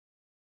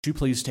Would you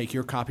please take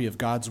your copy of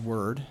God's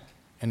Word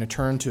and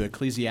turn to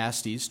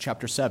Ecclesiastes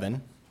chapter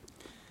 7,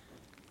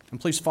 and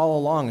please follow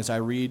along as I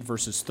read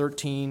verses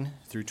 13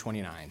 through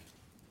 29.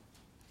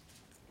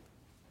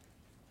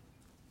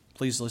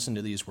 Please listen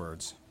to these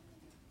words.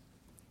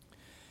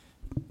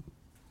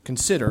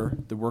 Consider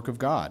the work of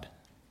God.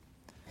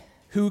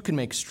 Who can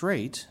make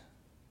straight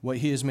what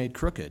he has made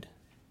crooked?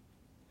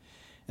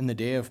 In the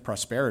day of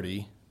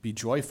prosperity, be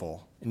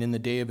joyful, and in the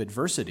day of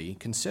adversity,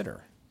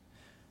 consider.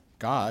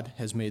 God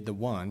has made the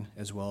one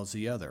as well as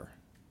the other,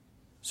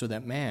 so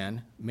that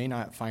man may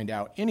not find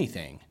out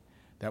anything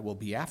that will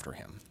be after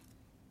him.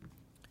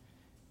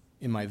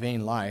 In my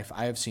vain life,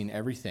 I have seen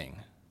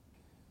everything.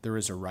 There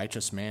is a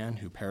righteous man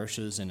who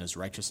perishes in his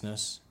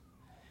righteousness,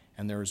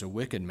 and there is a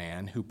wicked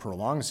man who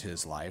prolongs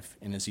his life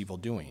in his evil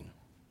doing.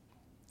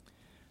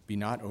 Be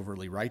not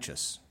overly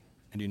righteous,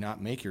 and do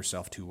not make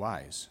yourself too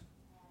wise.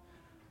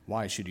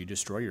 Why should you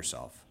destroy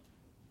yourself?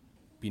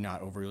 Be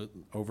not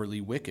overly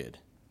wicked,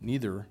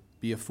 neither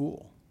be a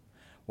fool.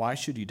 Why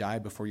should you die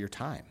before your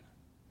time?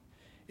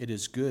 It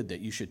is good that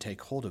you should take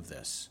hold of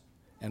this,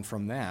 and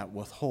from that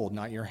withhold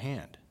not your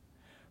hand.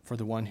 For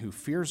the one who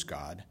fears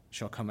God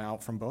shall come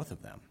out from both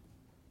of them.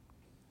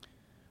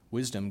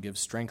 Wisdom gives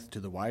strength to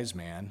the wise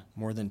man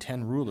more than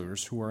 10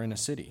 rulers who are in a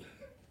city.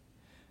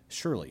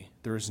 Surely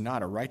there is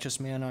not a righteous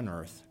man on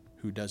earth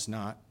who does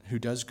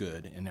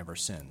good and never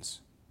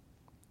sins.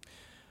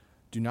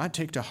 Do not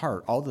take to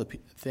heart all the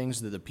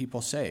things that the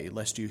people say,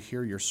 lest you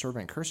hear your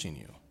servant cursing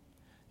you.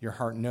 Your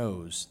heart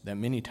knows that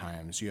many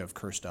times you have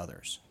cursed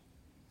others.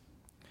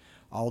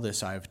 All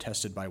this I have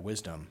tested by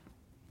wisdom.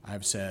 I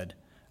have said,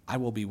 I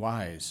will be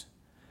wise,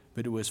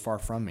 but it was far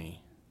from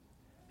me.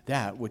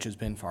 That which has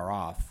been far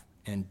off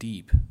and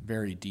deep,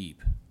 very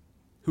deep,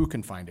 who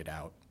can find it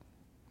out?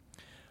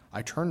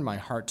 I turned my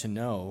heart to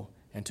know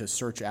and to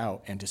search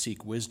out and to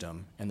seek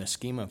wisdom and the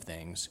scheme of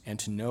things, and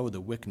to know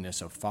the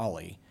wickedness of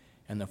folly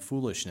and the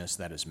foolishness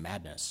that is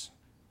madness.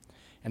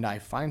 And I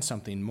find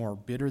something more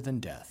bitter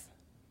than death,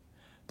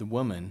 the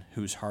woman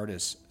whose heart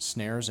is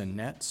snares and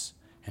nets,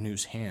 and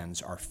whose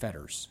hands are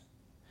fetters.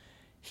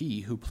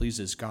 He who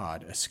pleases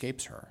God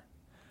escapes her,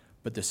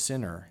 but the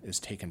sinner is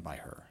taken by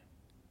her.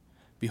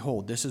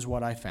 Behold, this is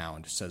what I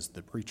found, says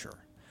the preacher,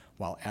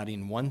 while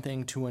adding one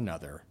thing to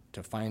another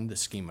to find the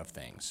scheme of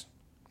things,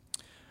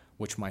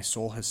 which my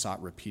soul has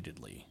sought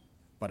repeatedly,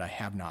 but I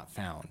have not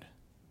found.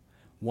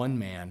 One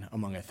man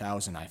among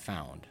 1,000 I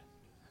found,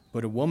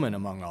 but a woman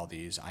among all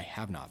these I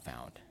have not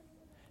found.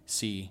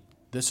 See,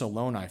 this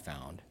alone I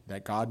found,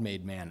 that God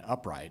made man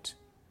upright,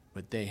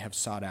 but they have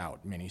sought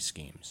out many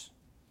schemes.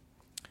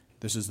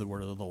 This is the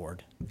word of the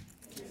Lord.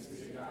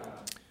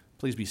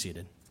 Please be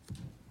seated.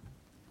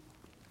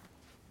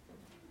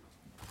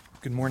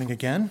 Good morning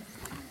again.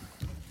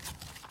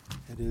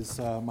 It is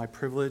my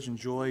privilege and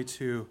joy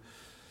to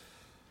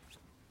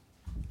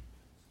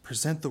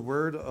present the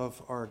word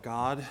of our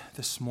God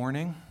this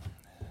morning,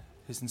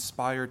 his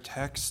inspired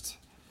text,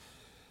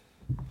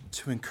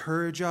 to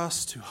encourage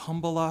us, to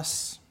humble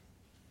us,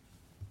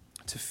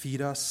 to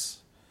feed us.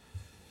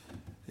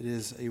 It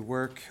is a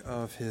work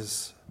of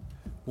his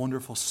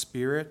wonderful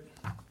Spirit.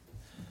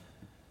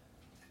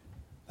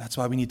 That's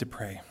why we need to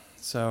pray.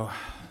 So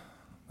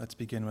let's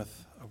begin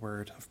with a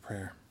word of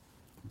prayer.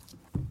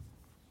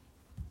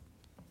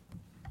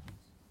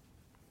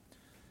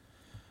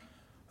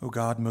 O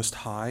God, most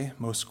high,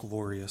 most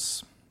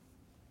glorious,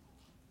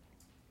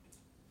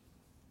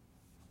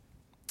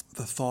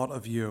 the thought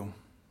of you,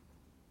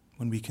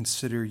 when we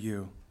consider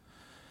you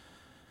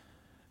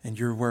and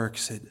your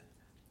works, it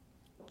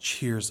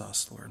cheers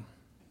us, Lord.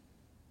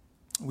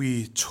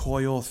 We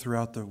toil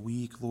throughout the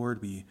week,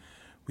 Lord.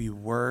 We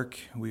work.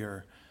 We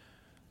are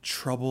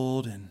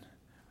troubled and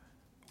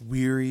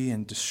weary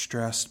and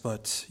distressed,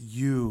 but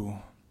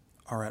you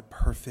are at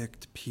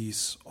perfect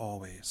peace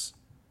always.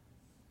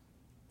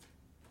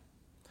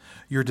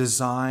 Your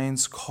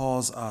designs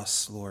cause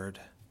us, Lord,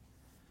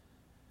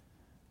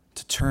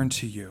 to turn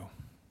to you,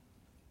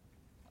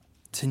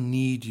 to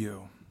need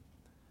you.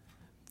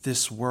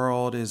 This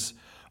world is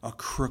a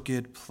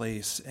crooked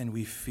place, and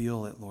we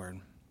feel it,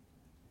 Lord.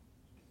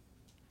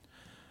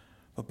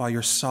 But by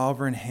your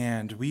sovereign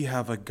hand, we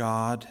have a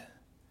God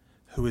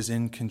who is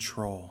in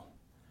control,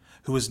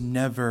 who is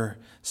never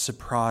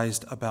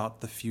surprised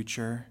about the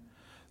future,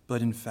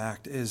 but in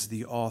fact is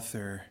the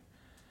author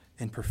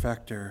and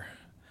perfecter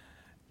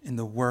and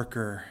the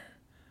worker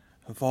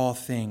of all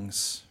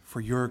things for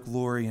your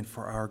glory and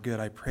for our good.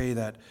 I pray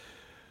that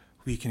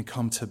we can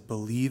come to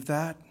believe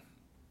that,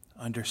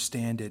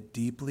 understand it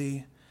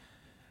deeply,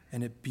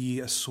 and it be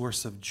a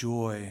source of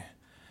joy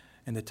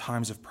in the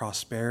times of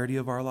prosperity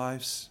of our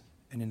lives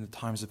and in the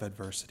times of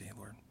adversity,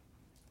 Lord.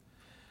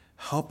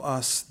 Help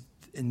us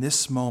in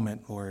this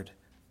moment, Lord,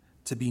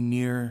 to be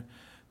near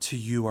to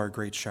you, our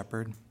great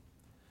shepherd.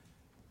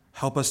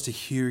 Help us to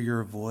hear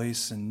your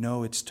voice and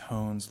know its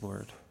tones,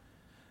 Lord,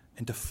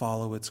 and to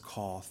follow its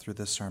call through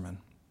this sermon.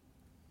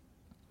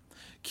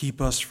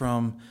 Keep us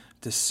from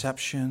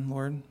deception,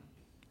 Lord,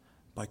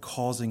 by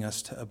causing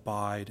us to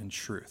abide in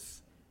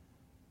truth.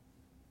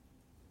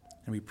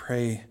 And we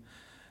pray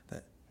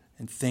that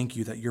and thank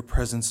you that your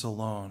presence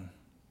alone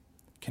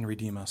can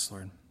redeem us,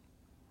 Lord.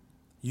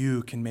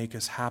 You can make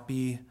us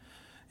happy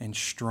and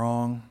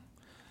strong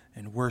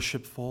and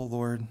worshipful,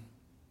 Lord,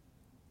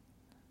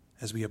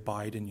 as we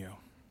abide in you.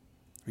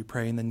 We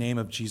pray in the name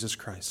of Jesus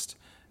Christ.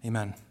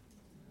 Amen.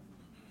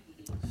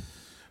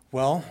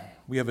 Well,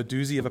 we have a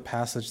doozy of a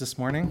passage this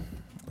morning,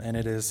 and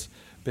it has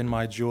been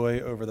my joy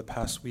over the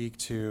past week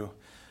to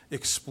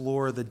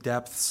explore the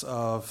depths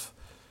of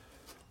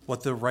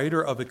what the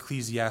writer of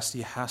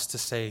Ecclesiastes has to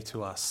say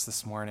to us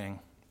this morning.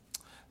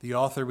 The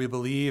author, we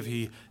believe,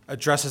 he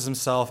addresses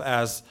himself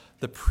as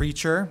the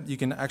preacher. You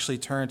can actually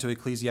turn to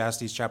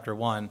Ecclesiastes chapter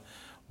 1.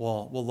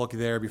 We'll look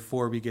there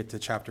before we get to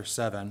chapter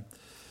 7.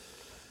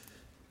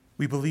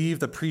 We believe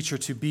the preacher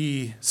to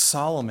be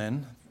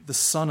Solomon, the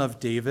son of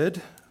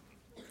David,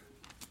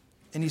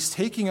 and he's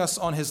taking us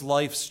on his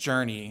life's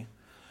journey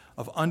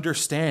of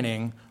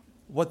understanding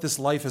what this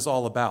life is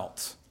all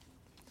about.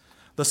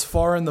 Thus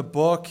far in the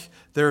book,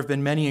 there have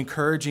been many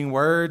encouraging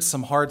words,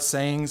 some hard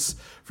sayings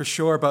for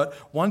sure, but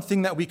one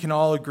thing that we can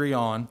all agree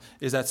on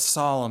is that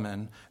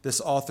Solomon,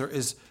 this author,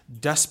 is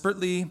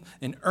desperately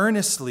and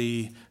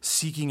earnestly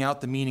seeking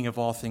out the meaning of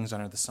all things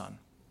under the sun,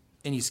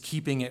 and he's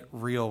keeping it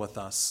real with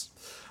us.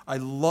 I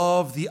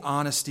love the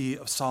honesty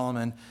of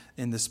Solomon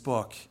in this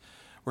book.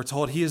 We're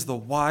told he is the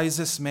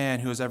wisest man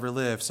who has ever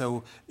lived,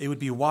 so it would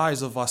be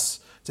wise of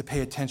us to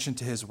pay attention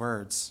to his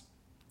words.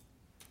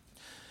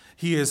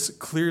 He is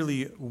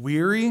clearly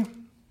weary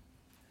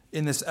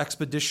in this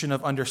expedition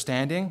of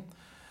understanding,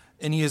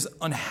 and he is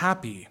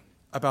unhappy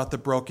about the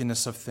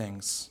brokenness of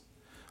things.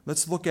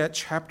 Let's look at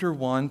chapter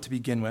 1 to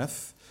begin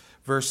with,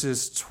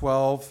 verses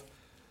 12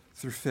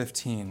 through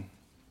 15.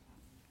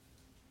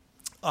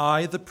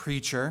 I, the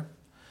preacher,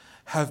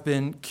 have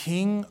been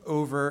king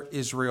over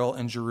Israel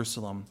and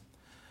Jerusalem,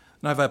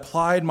 and I've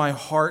applied my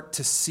heart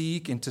to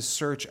seek and to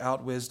search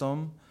out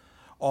wisdom,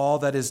 all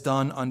that is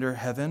done under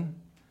heaven.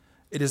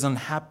 It is an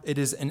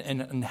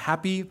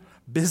unhappy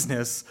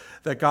business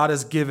that God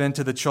has given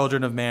to the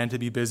children of man to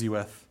be busy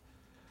with.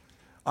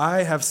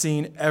 I have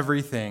seen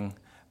everything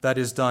that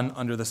is done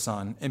under the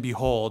sun, and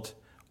behold,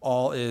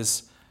 all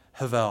is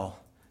havel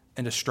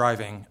and a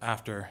striving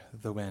after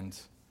the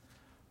wind.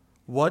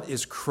 What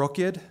is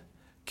crooked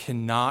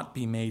cannot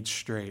be made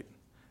straight,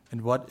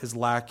 and what is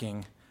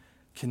lacking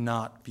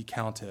cannot be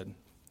counted.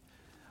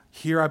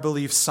 Here I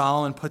believe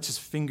Solomon puts his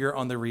finger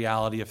on the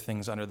reality of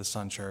things under the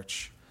sun,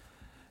 church.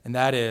 And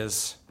that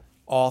is,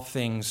 all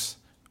things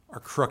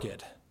are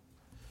crooked.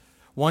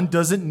 One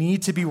doesn't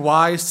need to be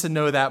wise to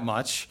know that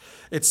much.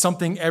 It's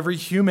something every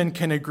human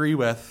can agree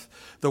with.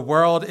 The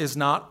world is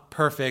not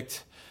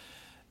perfect,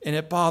 and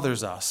it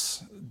bothers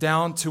us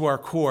down to our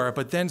core.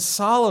 But then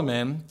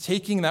Solomon,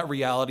 taking that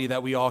reality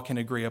that we all can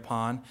agree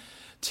upon,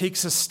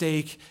 takes a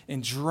stake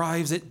and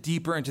drives it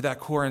deeper into that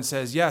core and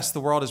says, yes,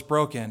 the world is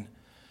broken.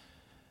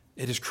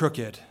 It is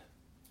crooked,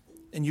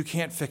 and you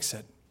can't fix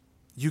it.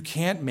 You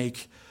can't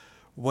make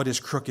what is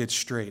crooked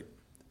straight.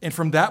 And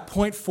from that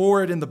point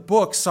forward in the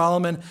book,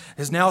 Solomon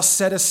has now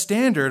set a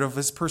standard of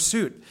his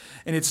pursuit.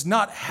 And it's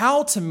not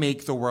how to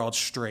make the world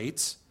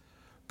straight,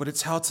 but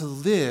it's how to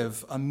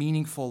live a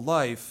meaningful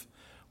life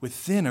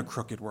within a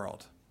crooked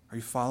world. Are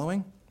you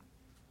following?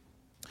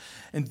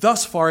 And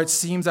thus far, it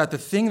seems that the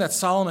thing that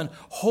Solomon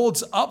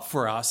holds up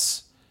for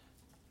us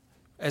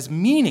as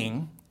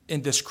meaning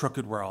in this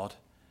crooked world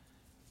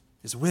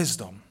is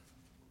wisdom.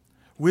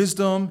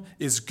 Wisdom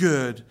is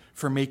good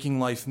for making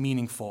life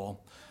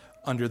meaningful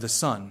under the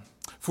sun.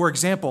 For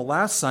example,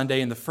 last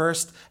Sunday in the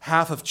first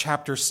half of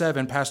chapter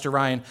 7, Pastor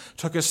Ryan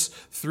took us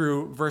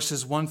through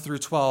verses 1 through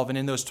 12. And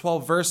in those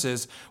 12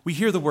 verses, we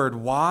hear the word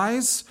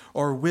wise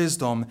or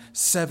wisdom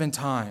 7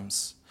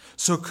 times.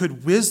 So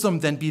could wisdom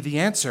then be the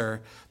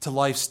answer to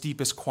life's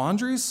deepest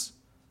quandaries?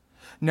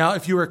 Now,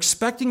 if you were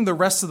expecting the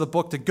rest of the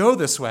book to go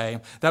this way,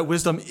 that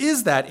wisdom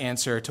is that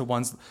answer to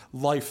one's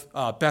life,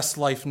 best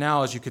life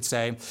now, as you could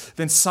say,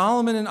 then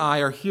Solomon and I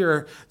are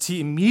here to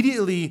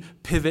immediately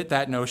pivot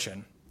that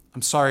notion.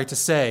 I'm sorry to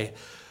say,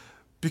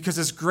 because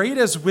as great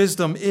as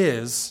wisdom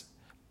is,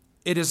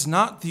 it is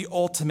not the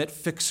ultimate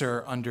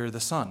fixer under the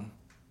sun.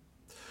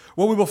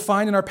 What we will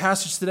find in our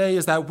passage today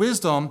is that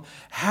wisdom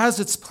has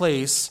its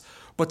place,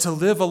 but to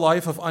live a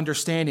life of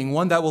understanding,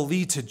 one that will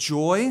lead to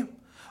joy,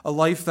 a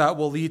life that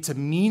will lead to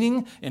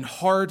meaning in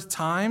hard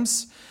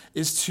times,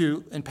 is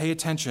to, and pay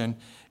attention,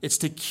 it's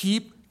to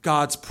keep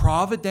God's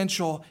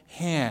providential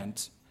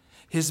hand,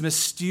 his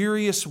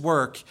mysterious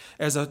work,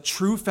 as a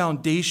true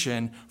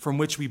foundation from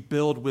which we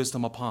build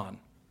wisdom upon.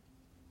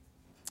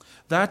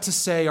 That to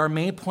say, our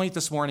main point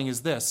this morning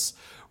is this: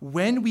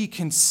 when we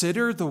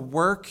consider the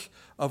work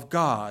of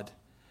God,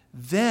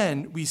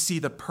 then we see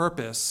the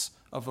purpose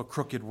of a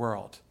crooked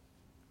world.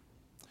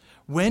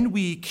 When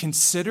we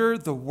consider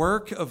the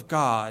work of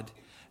God,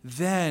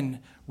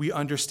 then we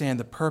understand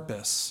the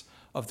purpose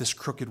of this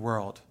crooked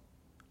world.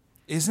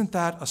 Isn't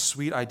that a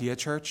sweet idea,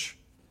 church?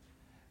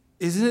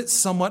 Isn't it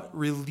somewhat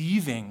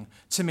relieving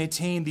to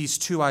maintain these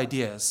two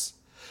ideas?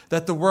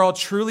 That the world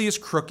truly is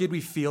crooked, we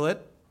feel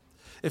it.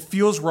 It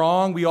feels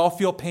wrong. We all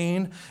feel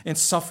pain and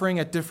suffering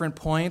at different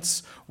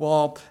points,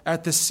 while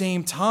at the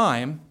same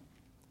time,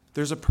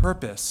 there's a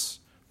purpose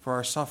for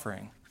our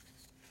suffering.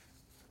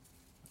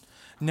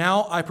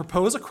 Now, I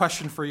propose a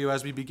question for you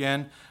as we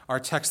begin our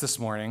text this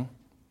morning.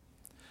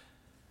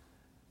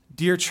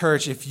 Dear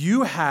church, if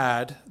you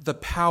had the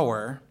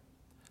power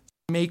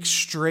to make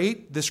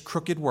straight this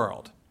crooked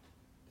world,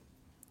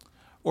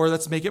 or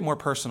let's make it more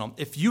personal,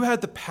 if you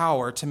had the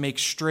power to make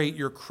straight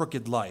your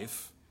crooked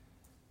life,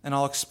 and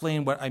I'll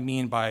explain what I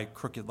mean by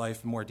crooked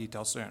life in more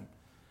detail soon.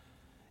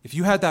 If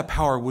you had that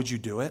power, would you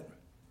do it?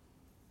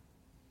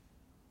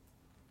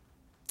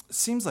 It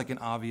seems like an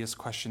obvious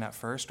question at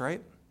first,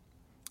 right?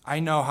 I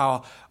know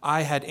how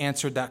I had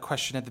answered that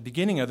question at the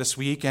beginning of this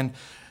week, and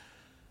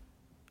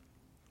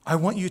I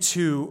want you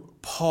to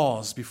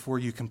pause before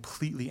you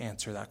completely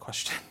answer that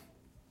question.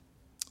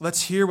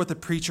 Let's hear what the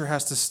preacher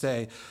has to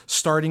say,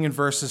 starting in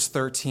verses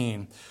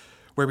 13,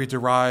 where we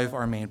derive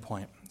our main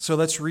point. So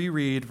let's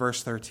reread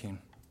verse 13.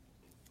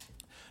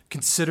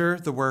 Consider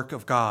the work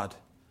of God.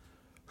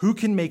 Who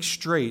can make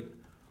straight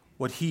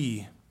what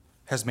he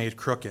has made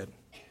crooked?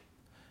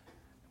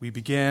 We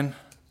begin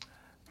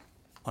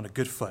on a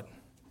good foot.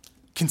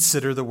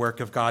 Consider the work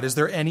of God. Is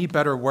there any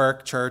better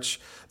work, church,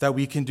 that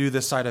we can do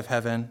this side of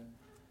heaven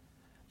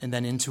and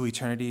then into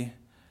eternity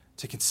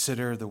to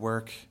consider the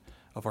work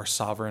of our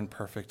sovereign,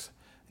 perfect,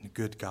 and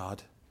good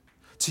God?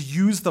 To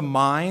use the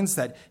minds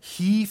that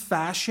he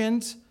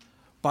fashioned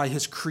by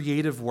his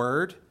creative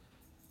word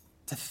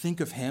to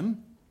think of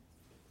him?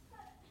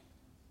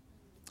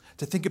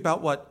 To think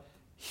about what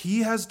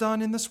he has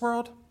done in this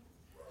world?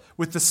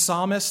 With the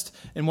psalmist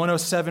in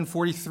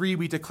 107:43,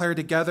 we declare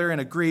together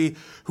and agree,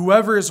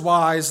 whoever is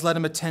wise, let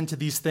him attend to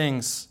these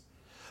things.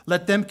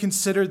 Let them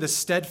consider the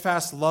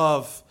steadfast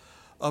love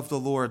of the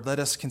Lord. Let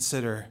us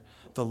consider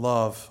the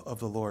love of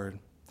the Lord.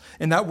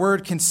 And that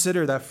word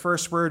consider, that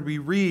first word we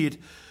read,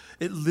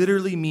 it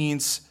literally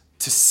means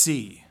to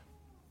see.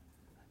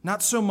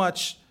 Not so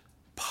much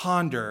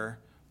ponder,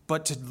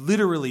 but to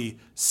literally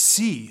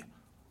see.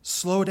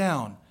 Slow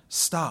down,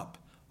 stop,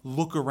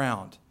 look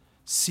around,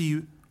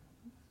 see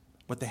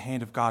what the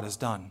hand of God has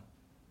done.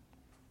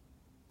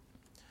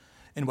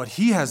 And what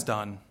he has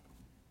done,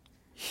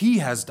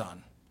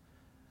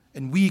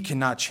 and we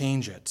cannot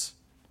change it.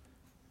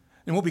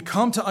 And what we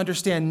come to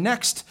understand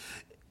next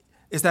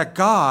is that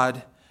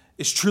God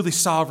is truly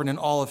sovereign in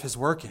all of his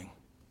working.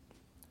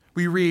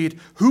 We read,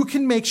 who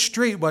can make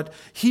straight what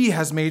he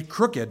has made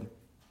crooked?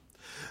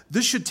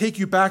 This should take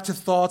you back to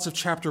thoughts of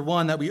chapter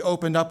 1 that we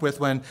opened up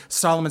with when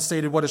Solomon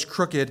stated what is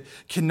crooked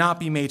cannot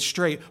be made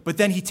straight. But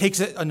then he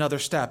takes it another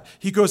step.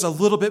 He goes a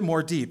little bit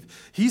more deep.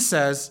 He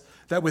says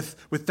that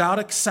without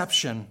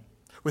exception,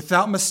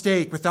 without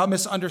mistake, without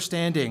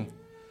misunderstanding,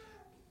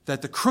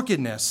 that the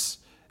crookedness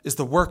is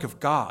the work of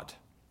God.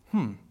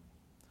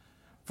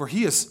 For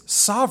he is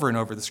sovereign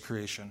over this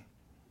creation.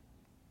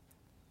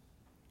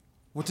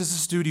 What does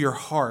this do to your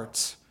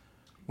heart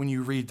when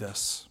you read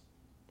this?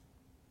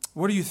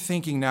 What are you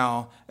thinking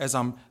now as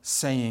I'm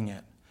saying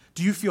it?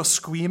 Do you feel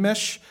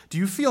squeamish? Do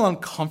you feel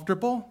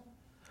uncomfortable?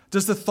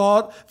 Does the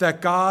thought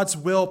that God's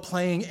will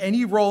playing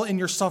any role in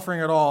your suffering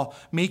at all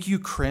make you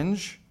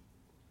cringe?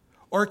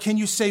 Or can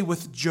you say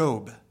with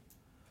Job,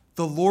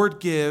 the Lord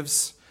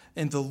gives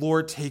and the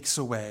Lord takes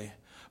away.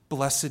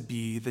 Blessed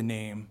be the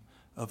name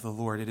of the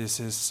Lord. It is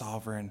his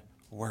sovereign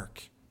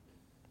work.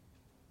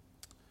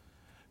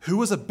 Who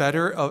was a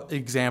better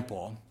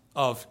example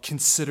of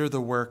consider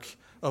the work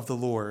of the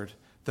Lord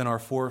than our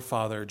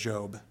forefather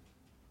Job?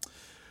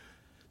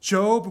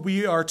 Job,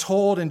 we are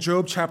told in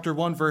Job chapter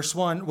 1, verse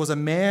 1, was a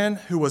man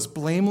who was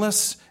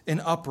blameless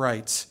and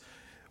upright,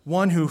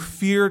 one who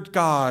feared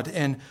God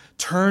and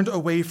turned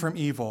away from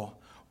evil.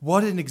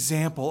 What an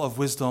example of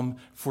wisdom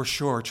for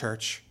sure,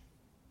 church.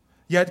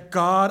 Yet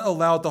God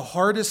allowed the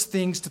hardest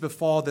things to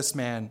befall this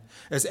man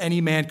as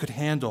any man could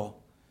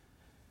handle.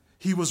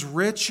 He was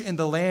rich in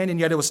the land, and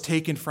yet it was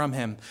taken from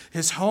him.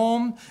 His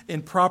home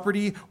and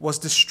property was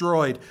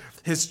destroyed.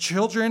 His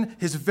children,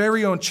 his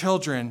very own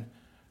children,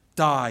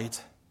 died.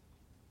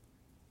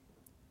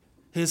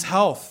 His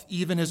health,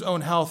 even his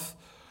own health,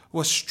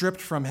 was stripped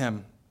from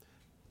him.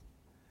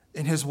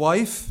 And his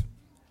wife,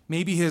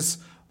 maybe his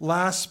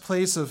last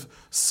place of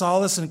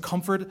solace and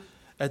comfort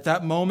at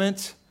that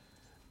moment,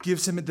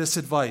 gives him this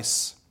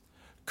advice: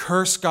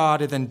 curse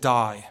God and then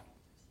die.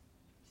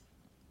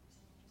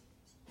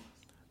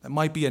 That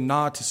might be a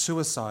nod to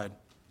suicide.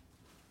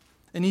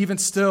 And even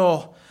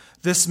still,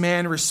 this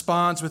man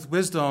responds with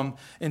wisdom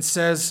and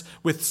says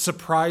with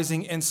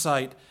surprising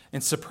insight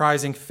and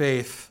surprising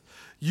faith,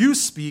 "You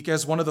speak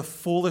as one of the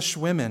foolish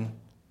women.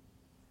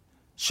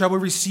 Shall we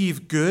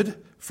receive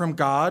good from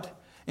God,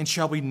 and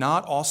shall we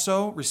not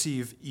also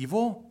receive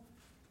evil?"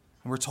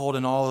 And we're told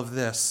in all of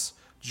this,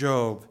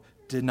 Job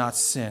did not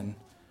sin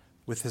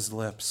with his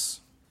lips.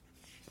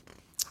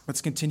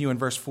 Let's continue in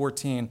verse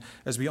 14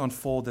 as we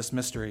unfold this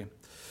mystery.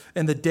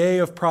 In the day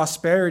of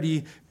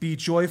prosperity, be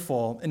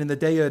joyful, and in the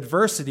day of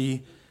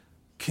adversity,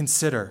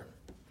 consider.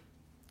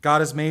 God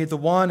has made the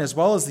one as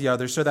well as the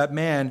other so that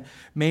man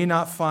may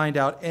not find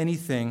out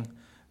anything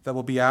that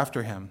will be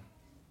after him.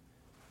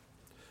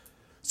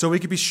 So we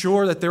can be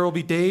sure that there will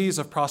be days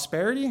of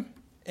prosperity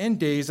and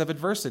days of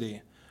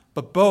adversity,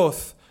 but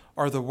both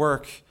are the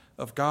work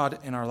of God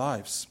in our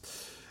lives.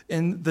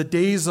 In the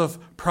days of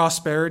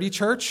prosperity,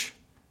 church,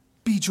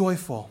 be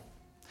joyful.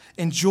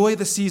 Enjoy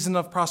the season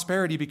of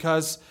prosperity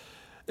because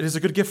it is a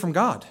good gift from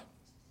God.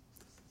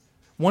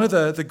 One of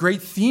the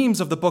great themes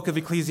of the book of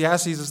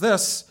Ecclesiastes is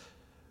this: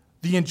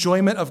 the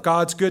enjoyment of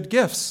God's good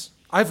gifts.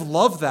 I've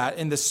loved that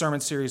in this sermon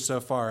series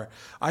so far.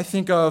 I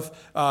think of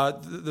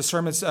the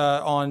sermons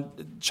on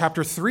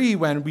chapter 3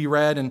 when we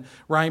read and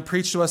Ryan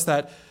preached to us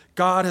that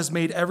God has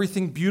made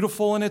everything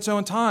beautiful in its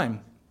own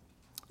time.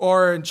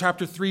 Or in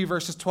chapter 3,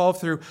 verses 12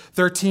 through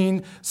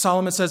 13,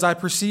 Solomon says, I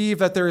perceive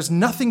that there is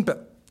nothing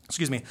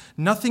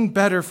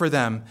better for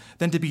them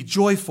than to be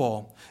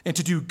joyful and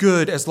to do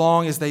good as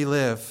long as they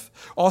live.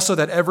 Also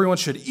that everyone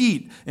should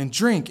eat and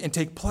drink and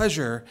take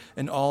pleasure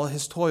in all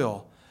his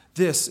toil.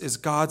 This is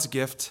God's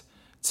gift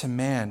to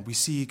man. We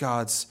see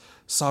God's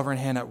sovereign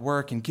hand at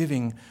work in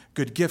giving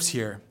good gifts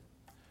here.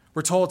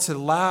 We're told to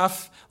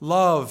laugh,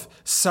 love,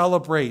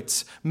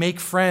 celebrate, make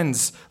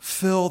friends,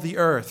 fill the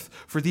earth,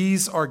 for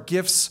these are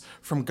gifts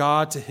from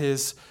God to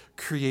his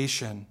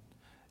creation.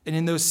 And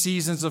in those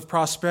seasons of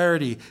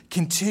prosperity,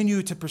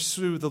 continue to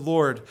pursue the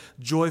Lord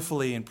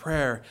joyfully in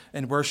prayer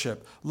and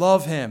worship.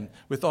 Love him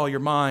with all your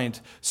mind,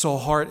 soul,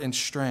 heart, and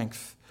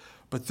strength.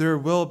 But there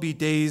will be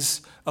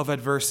days of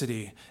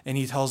adversity, and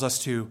he tells us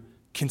to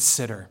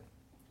consider.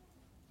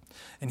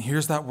 And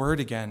here's that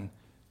word again,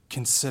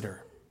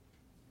 consider.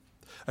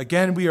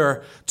 Again, we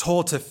are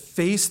told to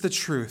face the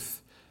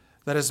truth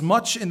that as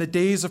much in the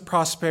days of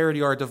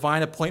prosperity are a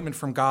divine appointment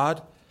from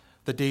God,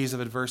 the days of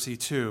adversity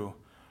too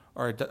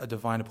are a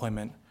divine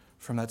appointment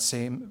from that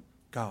same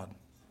God.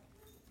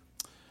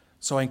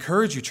 So I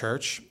encourage you,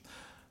 church,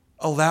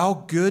 allow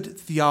good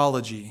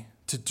theology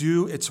to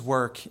do its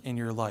work in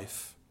your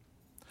life.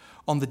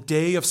 On the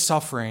day of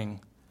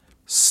suffering,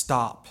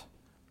 stop,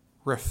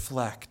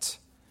 reflect,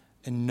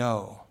 and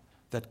know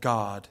that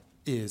God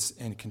is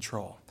in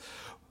control.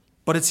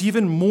 But it's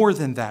even more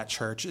than that,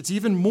 church. It's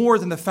even more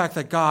than the fact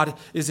that God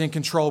is in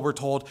control, we're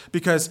told,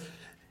 because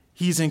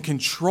he's in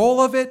control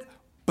of it,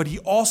 but he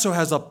also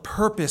has a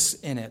purpose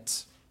in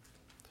it.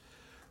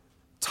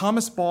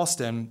 Thomas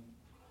Boston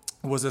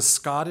was a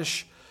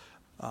Scottish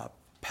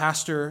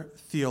pastor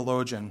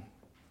theologian.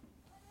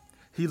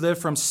 He lived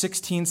from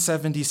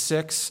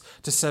 1676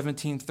 to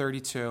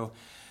 1732,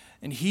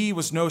 and he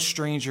was no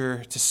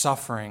stranger to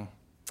suffering.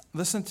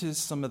 Listen to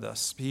some of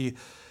this.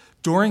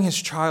 During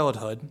his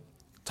childhood,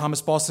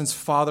 Thomas Boston's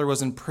father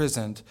was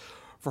imprisoned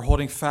for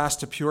holding fast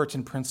to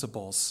Puritan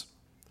principles.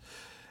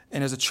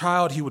 And as a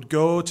child, he would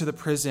go to the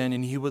prison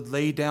and he would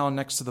lay down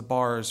next to the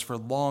bars for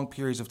long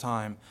periods of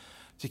time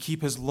to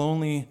keep his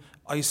lonely,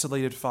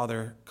 isolated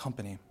father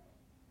company.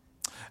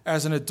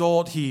 As an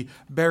adult, he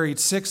buried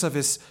 6 of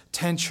his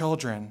 10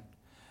 children.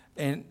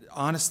 And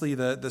honestly,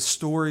 the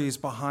stories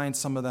behind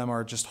some of them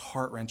are just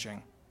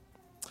heart-wrenching.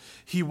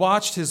 He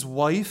watched his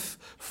wife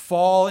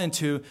fall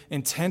into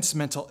intense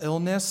mental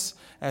illness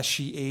as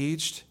she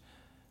aged,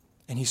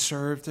 and he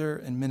served her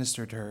and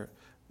ministered to her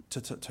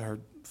to her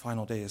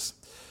final days.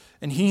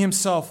 And he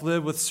himself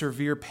lived with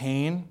severe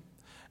pain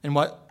and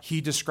what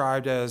he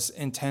described as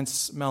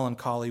intense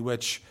melancholy,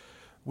 which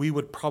we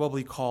would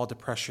probably call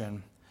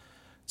depression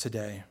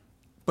today.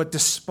 But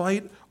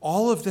despite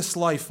all of this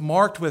life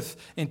marked with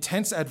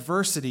intense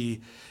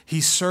adversity,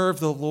 he served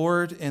the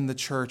Lord and the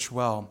church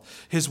well.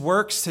 His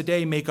works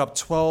today make up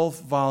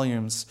 12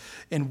 volumes,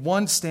 and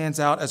one stands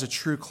out as a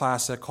true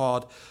classic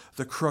called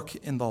The Crook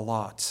in the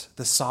Lot,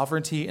 The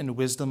Sovereignty and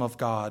Wisdom of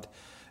God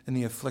and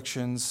the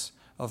Afflictions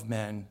of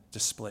Men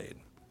Displayed.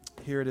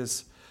 Here it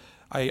is.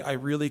 I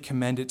really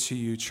commend it to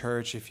you,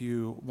 church, if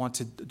you want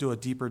to do a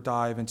deeper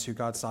dive into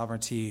God's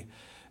sovereignty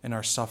and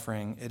our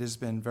suffering. It has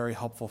been very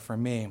helpful for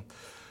me.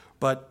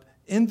 But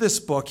in this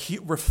book, he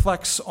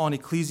reflects on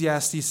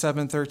Ecclesiastes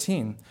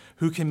 7:13,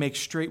 who can make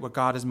straight what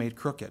God has made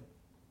crooked.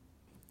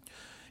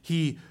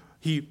 He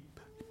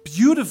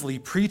beautifully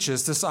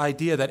preaches this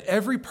idea that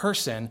every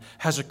person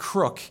has a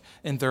crook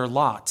in their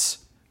lot,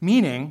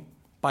 meaning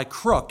by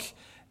crook,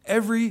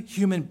 every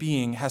human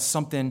being has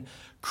something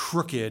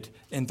crooked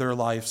in their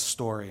life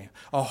story,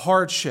 a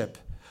hardship,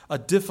 a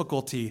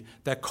difficulty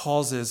that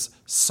causes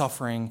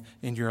suffering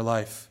in your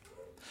life.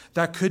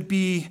 That could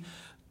be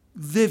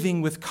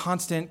living with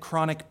constant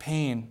chronic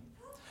pain.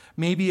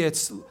 Maybe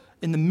it's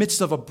in the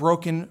midst of a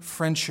broken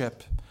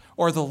friendship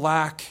or the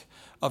lack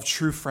of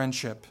true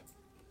friendship.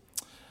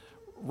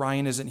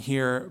 Ryan isn't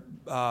here,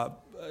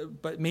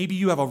 but maybe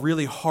you have a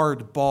really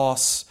hard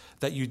boss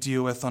that you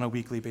deal with on a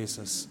weekly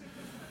basis.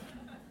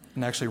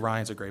 And actually,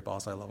 Ryan's a great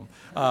boss. I love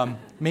him.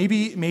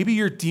 Maybe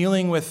you're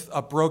dealing with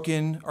a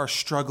broken or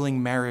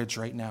struggling marriage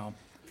right now,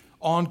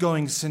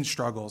 ongoing sin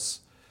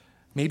struggles.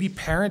 Maybe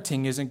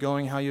parenting isn't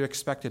going how you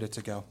expected it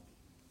to go.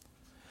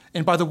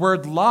 And by the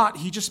word lot,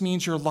 he just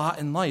means your lot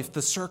in life,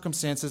 the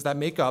circumstances that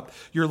make up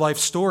your life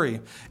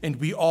story. And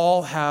we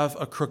all have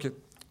a crooked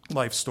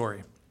life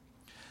story.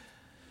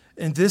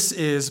 And this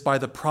is by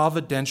the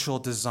providential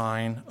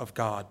design of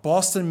God.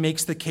 Boston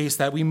makes the case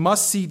that we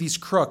must see these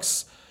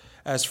crooks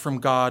as from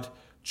God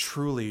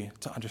truly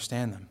to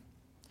understand them.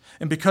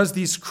 And because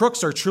these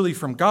crooks are truly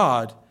from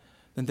God,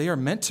 then they are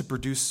meant to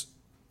produce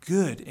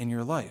good in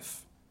your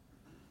life.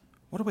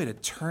 What a way to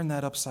turn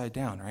that upside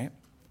down, right?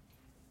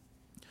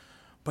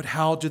 But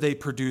how do they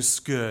produce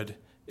good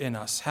in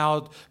us?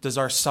 How does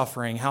our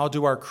suffering, how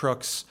do our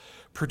crooks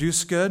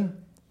produce good?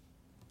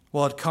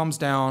 Well, it comes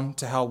down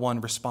to how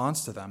one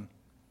responds to them.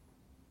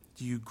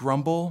 Do you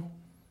grumble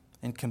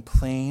and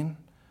complain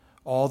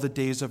all the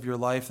days of your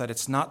life that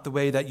it's not the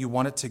way that you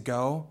want it to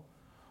go?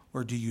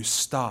 Or do you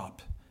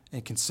stop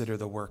and consider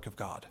the work of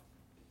God?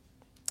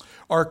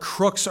 Our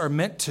crooks are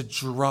meant to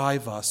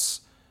drive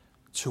us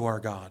to our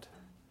God,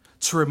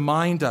 to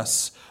remind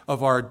us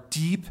of our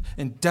deep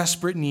and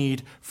desperate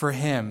need for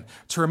him,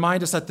 to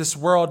remind us that this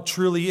world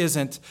truly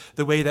isn't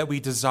the way that we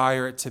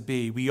desire it to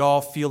be. We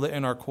all feel it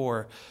in our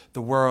core.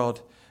 The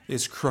world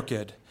is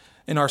crooked,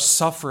 and our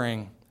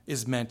suffering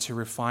is meant to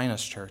refine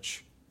us,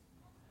 church.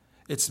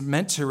 It's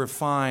meant to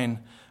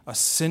refine a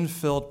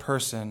sin-filled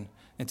person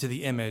into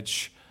the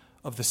image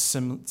of the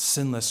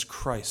sinless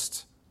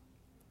Christ.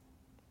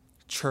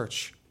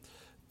 Church,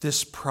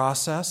 this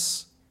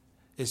process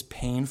is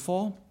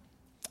painful,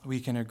 we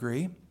can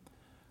agree,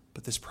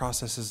 but this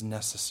process is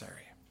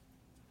necessary,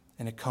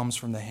 and it comes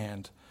from the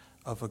hand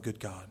of a good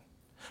God.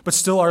 But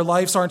still, our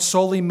lives aren't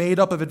solely made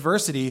up of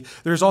adversity.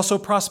 There's also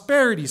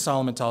prosperity,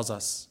 Solomon tells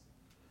us.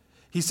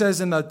 He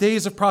says, in the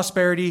days of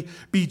prosperity,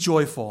 be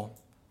joyful.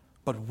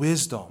 But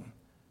wisdom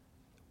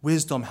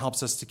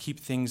helps us to keep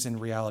things in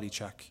reality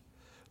check.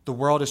 The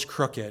world is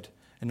crooked,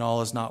 and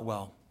all is not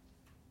well.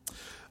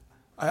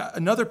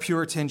 Another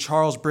Puritan,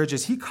 Charles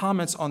Bridges, he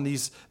comments on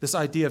this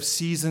idea of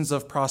seasons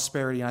of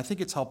prosperity, and I think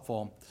it's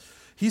helpful.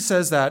 He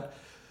says that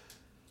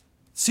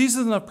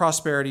seasons of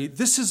prosperity,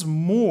 this is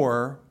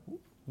more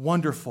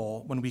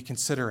wonderful when we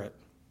consider it,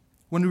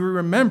 when we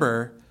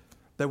remember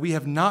that we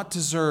have not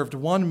deserved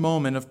one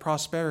moment of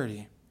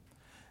prosperity,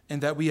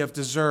 and that we have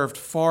deserved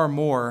far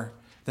more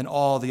than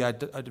all the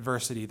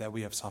adversity that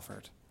we have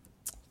suffered.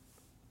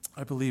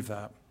 I believe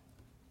that.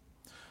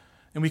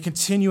 And we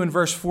continue in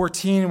verse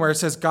 14 where it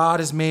says, God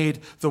has made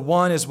the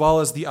one as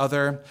well as the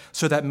other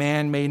so that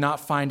man may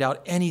not find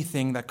out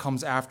anything that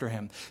comes after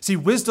him. See,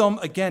 wisdom,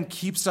 again,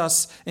 keeps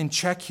us in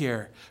check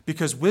here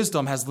because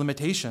wisdom has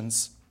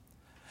limitations.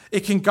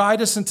 It can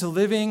guide us into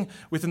living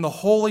within the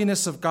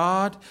holiness of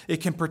God. It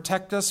can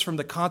protect us from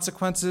the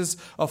consequences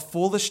of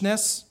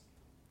foolishness.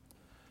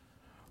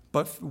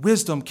 But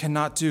wisdom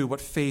cannot do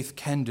what faith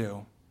can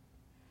do.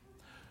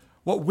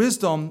 What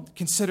wisdom,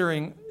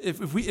 considering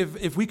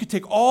if we could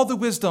take all the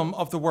wisdom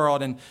of the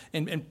world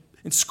and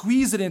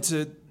squeeze it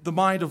into the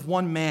mind of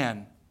one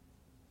man,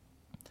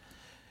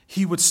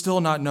 he would still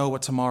not know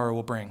what tomorrow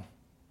will bring.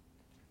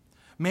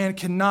 Man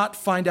cannot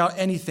find out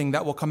anything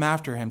that will come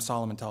after him,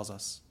 Solomon tells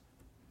us.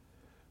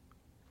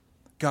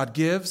 God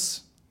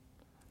gives,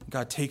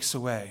 God takes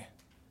away,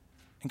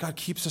 and God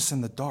keeps us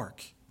in the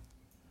dark.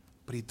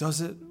 But he does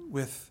it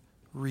with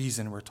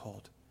reason, we're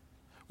told.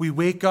 We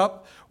wake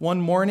up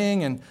one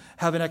morning and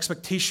have an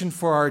expectation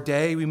for our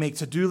day. We make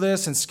to-do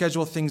lists and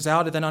schedule things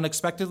out, and then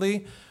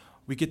unexpectedly,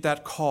 we get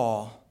that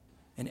call,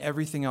 and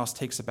everything else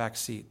takes a back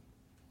seat.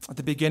 At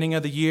the beginning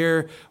of the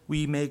year,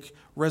 we make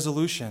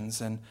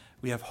resolutions, and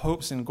we have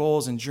hopes and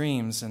goals and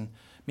dreams, and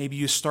maybe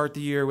you start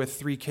the year with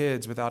 3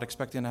 kids without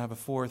expecting to have a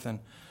 4th, and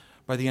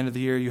by the end of the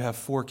year, you have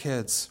 4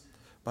 kids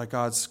by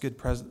God's good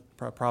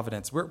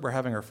providence. We're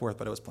having our 4th,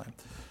 but it was planned.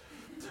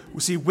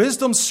 See,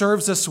 wisdom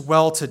serves us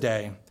well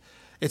today.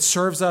 It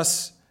serves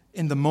us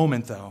in the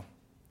moment, though.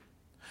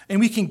 And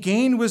we can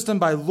gain wisdom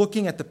by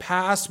looking at the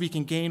past. We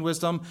can gain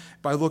wisdom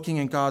by looking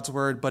in God's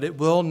word, but it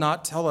will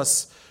not tell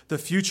us the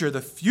future.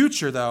 The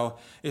future, though,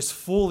 is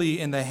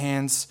fully in the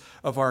hands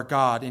of our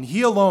God, and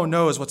he alone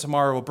knows what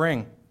tomorrow will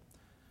bring.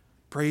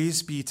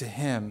 Praise be to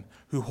him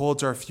who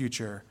holds our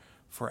future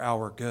for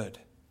our good.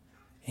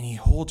 And he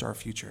holds our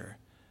future,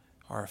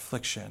 our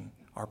affliction,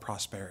 our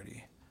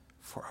prosperity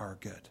for our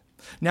good.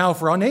 Now,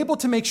 if we're unable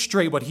to make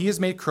straight what he has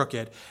made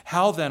crooked,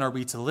 how then are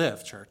we to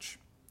live, church?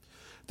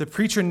 The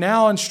preacher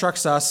now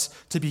instructs us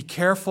to be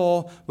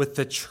careful with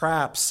the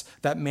traps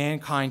that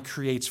mankind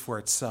creates for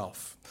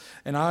itself.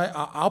 And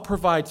I'll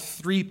provide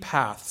 3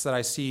 paths that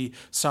I see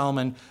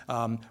Solomon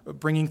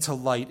bringing to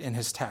light in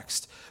his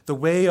text. The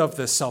way of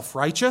the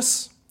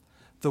self-righteous,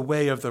 the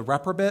way of the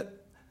reprobate,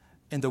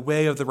 and the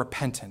way of the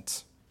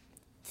repentant.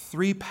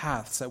 3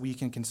 paths that we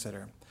can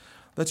consider.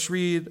 Let's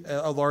read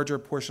a larger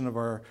portion of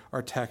our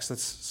text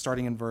that's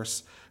starting in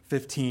verse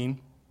 15.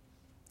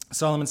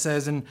 Solomon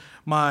says, in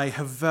my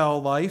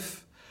Havel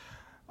life,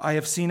 I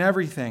have seen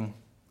everything.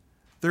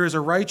 There is a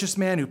righteous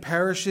man who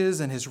perishes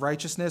in his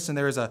righteousness, and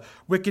there is a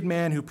wicked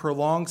man who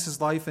prolongs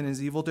his life in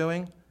his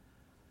evildoing.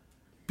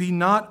 Be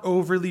not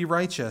overly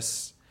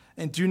righteous,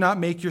 and do not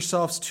make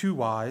yourselves too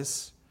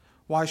wise.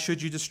 Why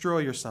should you destroy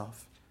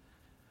yourself?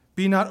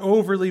 Be not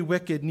overly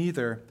wicked,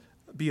 neither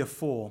be a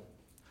fool.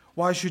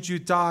 Why should you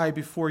die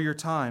before your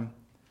time?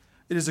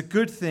 It is a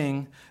good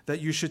thing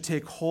that you should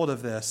take hold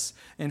of this,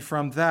 and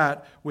from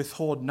that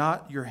withhold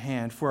not your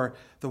hand, for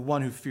the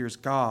one who fears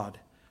God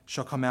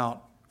shall come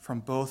out from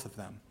both of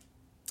them.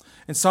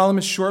 In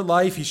Solomon's short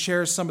life, he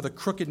shares some of the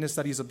crookedness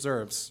that he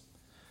observes.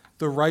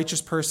 The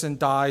righteous person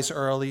dies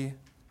early.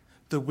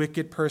 The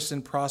wicked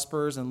person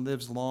prospers and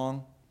lives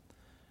long.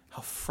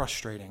 How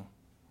frustrating.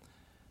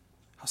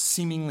 How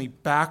seemingly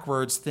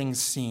backwards things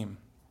seem.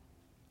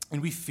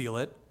 And we feel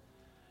it.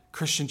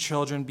 Christian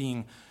children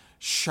being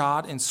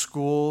shot in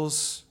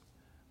schools,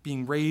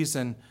 being raised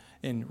in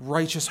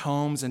righteous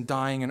homes and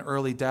dying an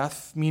early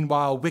death.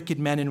 Meanwhile, wicked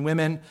men and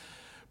women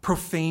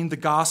profane the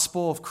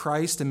gospel of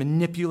Christ and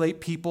manipulate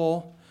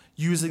people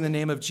using the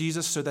name of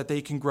Jesus so that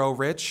they can grow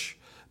rich.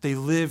 They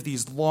live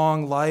these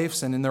long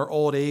lives, and in their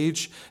old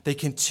age, they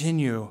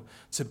continue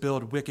to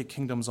build wicked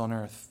kingdoms on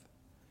earth.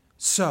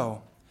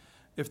 So,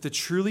 if the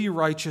truly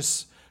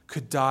righteous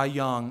could die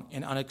young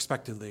and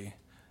unexpectedly,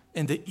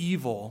 and the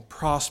evil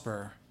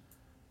prosper,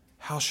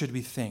 how should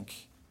we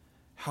think?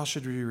 How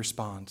should we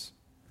respond?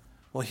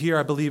 Well, here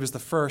I believe is the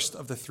first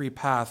of the three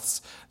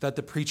paths that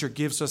the preacher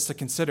gives us to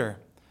consider.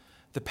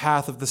 The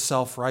path of the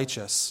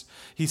self-righteous.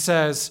 He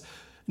says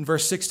in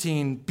verse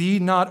 16, be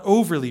not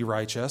overly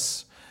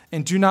righteous,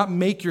 and do not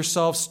make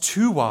yourselves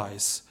too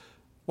wise.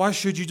 Why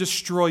should you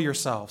destroy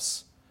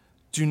yourselves?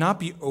 Do not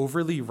be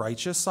overly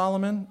righteous,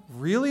 Solomon?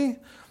 Really?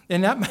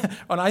 And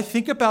when I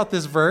think about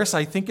this verse,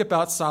 I think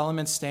about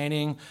Solomon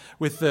standing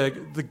with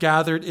the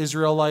gathered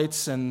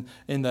Israelites and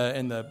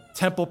the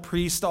temple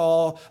priest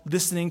all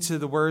listening to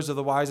the words of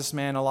the wisest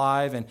man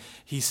alive. And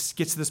he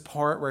gets to this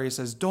part where he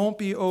says, don't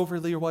be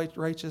overly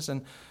righteous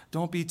and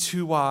don't be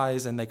too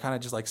wise. And they kind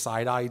of just like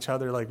side-eye each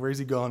other, like, where's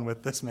he going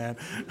with this, man?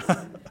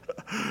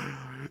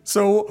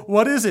 So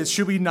what is it?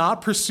 Should we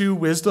not pursue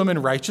wisdom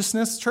and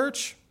righteousness,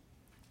 church?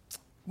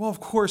 Well,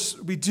 of course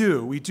we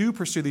do. We do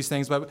pursue these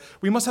things, but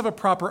we must have a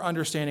proper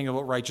understanding of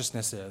what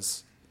righteousness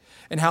is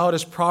and how it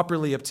is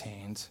properly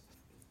obtained,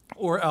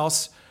 or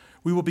else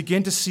we will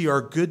begin to see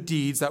our good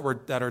deeds that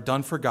are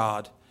done for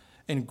God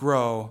and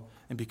grow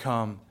and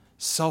become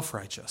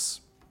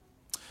self-righteous.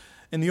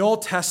 In the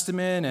Old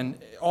Testament and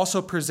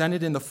also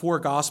presented in the four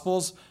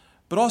Gospels,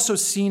 but also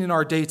seen in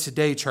our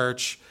day-to-day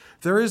church,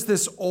 there is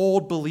this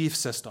old belief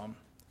system.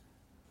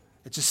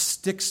 It just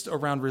sticks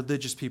around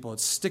religious people. It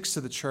sticks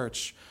to the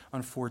church,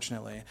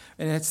 unfortunately.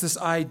 And it's this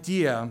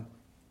idea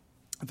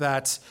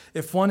that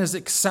if one is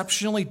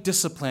exceptionally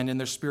disciplined in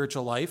their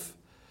spiritual life,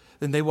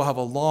 then they will have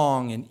a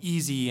long and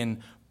easy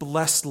and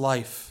blessed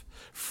life,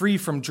 free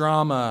from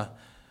drama,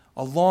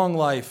 a long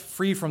life,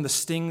 free from the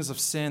stings of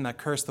sin that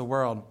curse the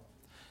world.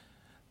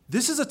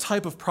 This is a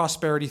type of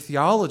prosperity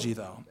theology,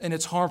 though, and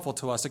it's harmful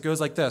to us. It goes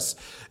like this.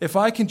 If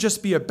I can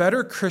just be a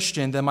better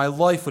Christian, then my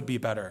life would be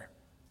better.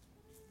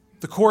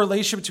 The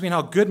correlation between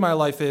how good my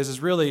life is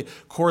really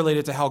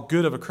correlated to how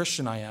good of a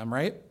Christian I am,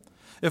 right?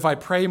 If I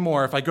pray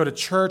more, if I go to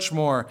church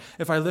more,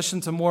 if I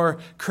listen to more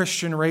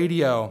Christian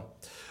radio,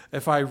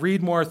 if I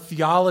read more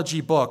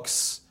theology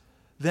books,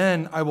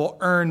 then I will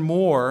earn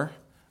more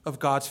of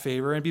God's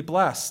favor and be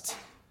blessed.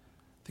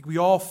 I think we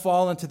all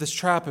fall into this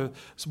trap of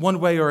one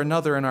way or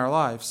another in our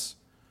lives.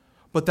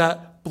 But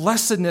that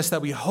blessedness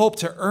that we hope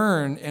to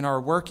earn in our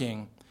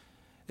working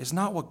is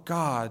not what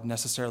God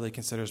necessarily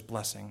considers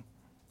blessing.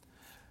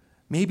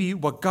 Maybe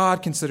what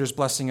God considers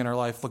blessing in our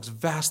life looks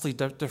vastly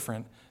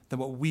different than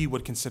what we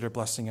would consider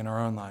blessing in our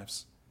own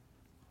lives.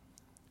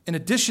 In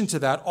addition to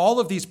that, all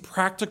of these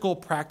practical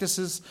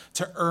practices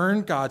to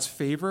earn God's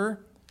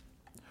favor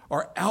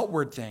are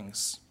outward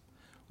things,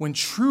 when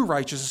true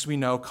righteousness, we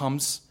know,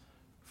 comes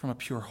from a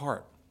pure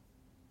heart.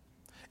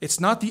 It's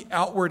not the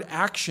outward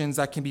actions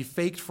that can be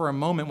faked for a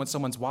moment when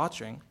someone's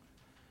watching.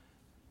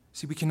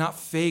 See, we cannot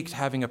fake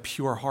having a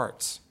pure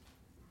heart.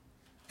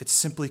 It's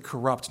simply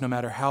corrupt no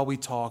matter how we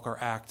talk or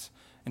act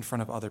in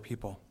front of other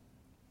people.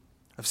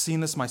 I've seen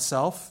this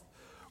myself.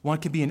 One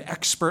can be an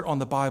expert on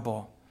the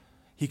Bible.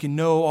 He can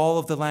know all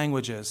of the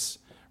languages,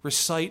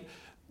 recite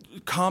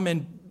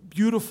common,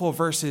 beautiful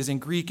verses in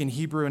Greek and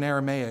Hebrew and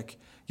Aramaic,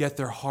 yet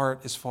their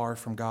heart is far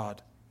from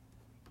God.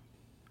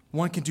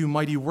 One can do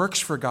mighty works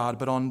for God,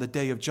 but on the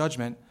day of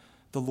judgment,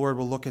 the Lord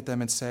will look at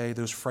them and say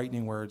those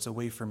frightening words,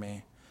 "Away from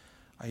me,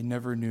 I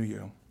never knew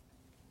you."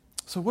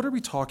 So what are we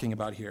talking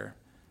about here?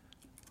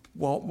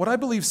 Well, what I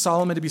believe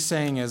Solomon to be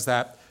saying is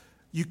that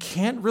you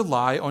can't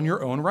rely on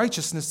your own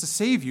righteousness to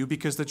save you,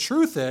 because the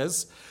truth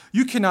is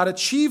you cannot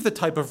achieve the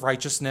type of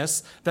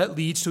righteousness that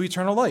leads to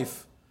eternal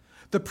life.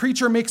 The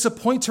preacher makes a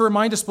point to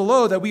remind us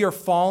below that we are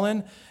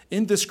fallen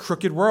in this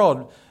crooked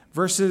world.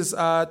 Verses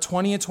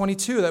 20 and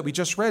 22 that we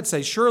just read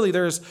say, "Surely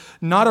there is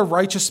not a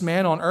righteous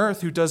man on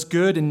earth who does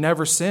good and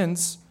never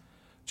sins.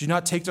 Do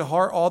not take to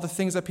heart all the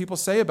things that people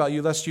say about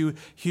you, lest you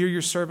hear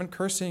your servant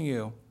cursing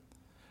you.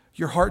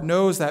 Your heart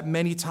knows that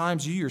many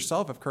times you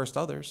yourself have cursed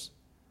others.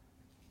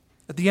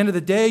 At the end of the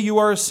day, you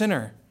are a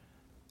sinner.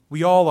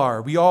 We all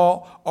are. We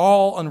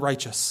all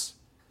unrighteous.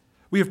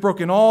 We have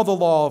broken all the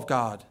law of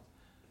God.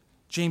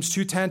 James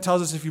 2:10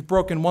 tells us if you've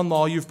broken one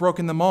law, you've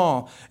broken them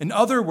all. In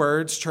other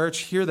words, church,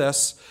 hear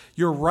this,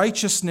 your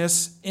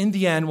righteousness in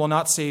the end will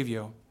not save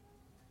you.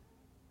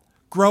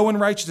 Grow in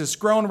righteousness,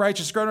 grow in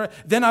righteousness, grow in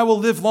righteousness. Then I will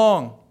live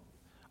long.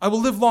 I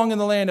will live long in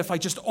the land if I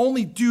just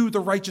only do the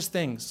righteous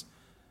things.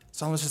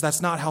 Solomon says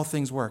that's not how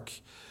things work.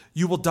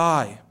 You will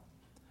die,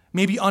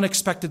 maybe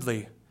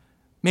unexpectedly,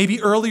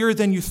 maybe earlier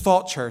than you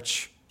thought,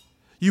 church.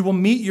 You will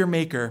meet your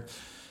Maker.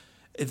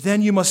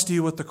 Then you must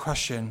deal with the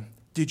question,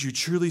 did you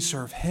truly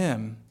serve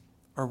him,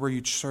 or were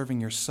you serving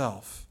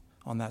yourself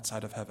on that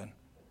side of heaven?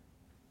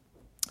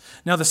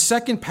 Now, the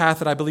second path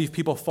that I believe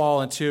people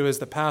fall into is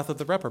the path of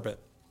the reprobate.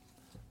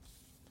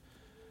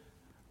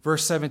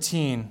 Verse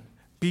 17,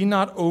 be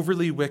not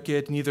overly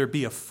wicked, neither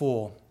be a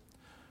fool.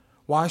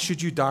 Why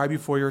should you die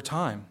before your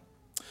time?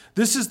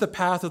 This is the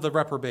path of the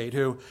reprobate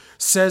who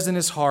says in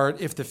his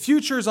heart, if the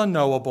future is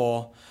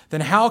unknowable,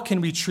 then how can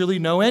we truly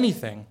know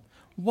anything?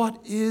 What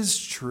is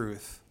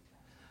truth?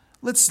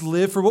 Let's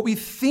live for what we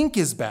think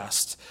is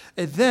best.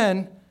 And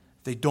then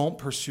they don't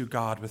pursue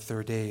God with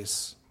their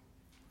days.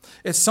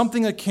 It's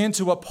something akin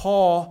to what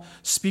Paul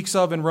speaks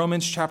of in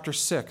Romans chapter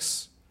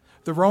 6.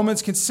 The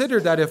Romans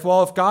considered that if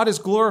God is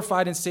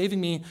glorified in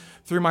saving me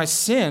through my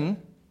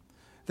sin,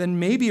 then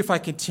maybe if I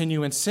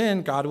continue in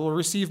sin, God will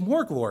receive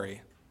more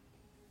glory.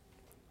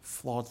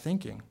 Flawed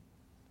thinking.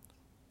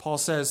 Paul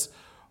says,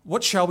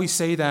 what shall we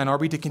say then? Are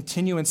we to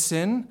continue in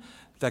sin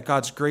that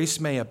God's grace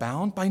may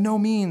abound? By no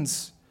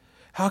means.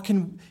 How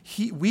can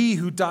we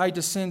who died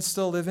to sin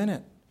still live in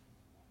it?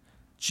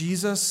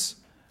 Jesus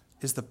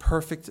is the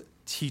perfect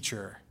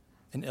teacher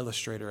and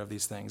illustrator of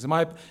these things. In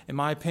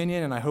my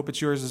opinion, and I hope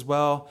it's yours as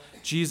well,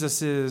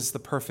 Jesus is the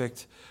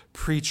perfect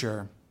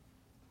preacher.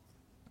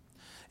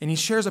 And he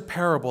shares a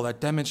parable that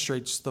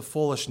demonstrates the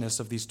foolishness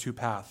of these two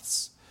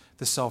paths,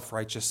 the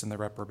self-righteous and the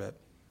reprobate.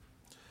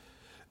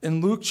 In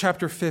Luke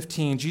chapter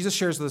 15, Jesus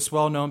shares this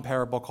well-known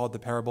parable called the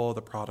parable of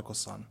the prodigal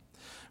son.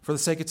 For the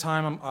sake of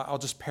time, I'll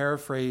just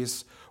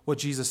paraphrase what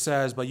Jesus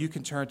says, but you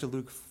can turn to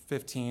Luke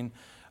 15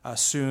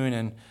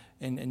 soon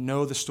and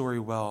know the story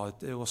well.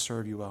 It will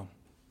serve you well.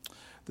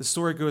 The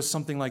story goes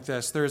something like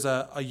this. There's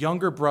a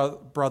younger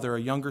brother,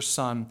 a younger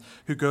son,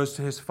 who goes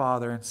to his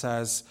father and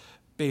says,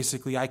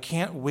 basically, I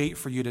can't wait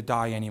for you to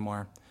die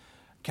anymore.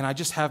 Can I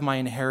just have my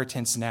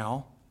inheritance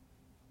now?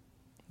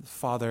 The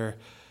father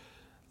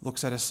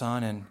looks at his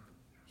son and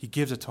he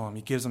gives it to him.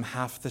 He gives him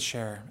half the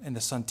share, and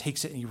the son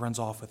takes it and he runs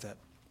off with it.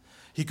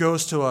 He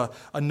goes to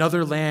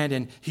another land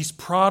and he's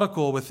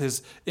prodigal with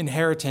his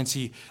inheritance.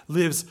 He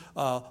lives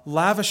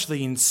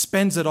lavishly and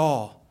spends it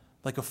all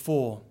like a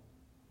fool.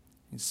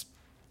 He's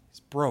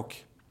broke.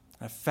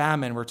 A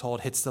famine, we're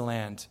told, hits the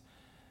land.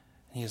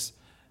 He has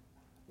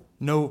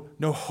no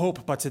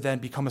hope but to then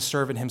become a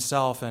servant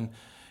himself. And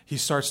he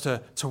starts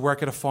to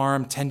work at a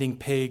farm tending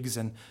pigs.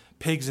 And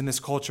pigs in this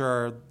culture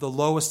are the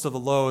lowest of the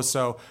lows.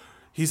 So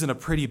he's in a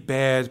pretty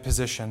bad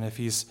position if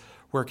he's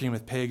working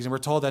with pigs. And we're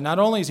told that not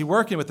only is he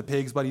working with the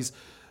pigs, but he's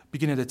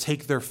beginning to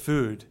take their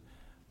food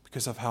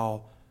because of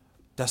how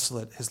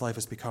desolate his life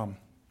has become.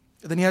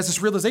 And then he has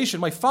this realization,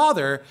 my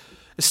father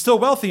is still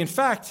wealthy. In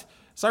fact,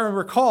 as I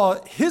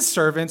recall, his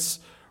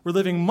servants were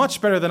living much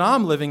better than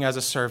I'm living as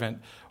a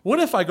servant. What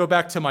if I go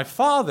back to my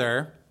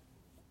father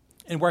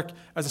and work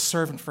as a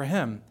servant for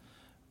him?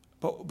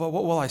 But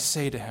what will I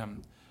say to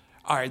him?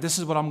 All right, this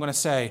is what I'm going to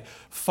say.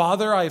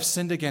 Father, I have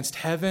sinned against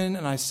heaven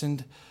and I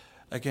sinned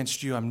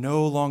against you. I'm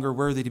no longer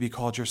worthy to be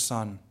called your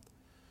son.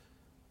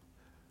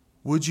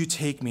 Would you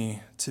take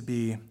me to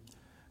be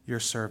your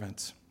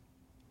servant?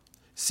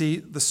 See,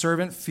 the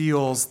servant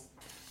feels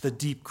the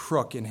deep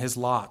crook in his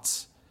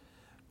lot.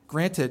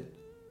 Granted,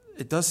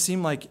 it does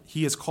seem like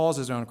he has caused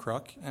his own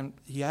crook, and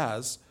he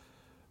has,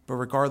 but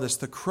regardless,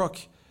 the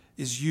crook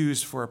is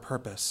used for a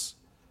purpose.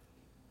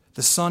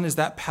 The son is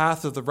that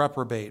path of the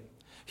reprobate.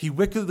 He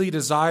wickedly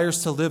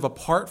desires to live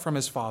apart from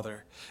his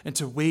father and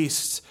to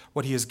waste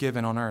what he has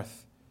given on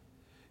earth.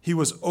 He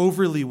was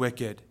overly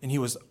wicked and he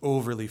was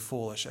overly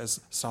foolish,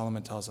 as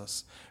Solomon tells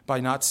us,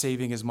 by not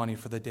saving his money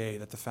for the day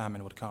that the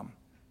famine would come.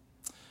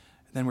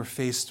 And then we're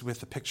faced with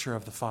the picture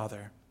of the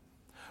father.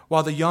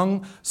 While the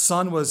young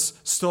son was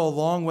still a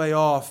long way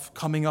off,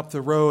 coming up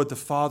the road, the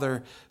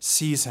father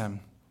sees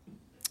him.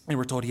 And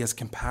we're told he has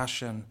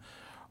compassion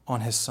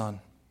on his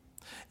son.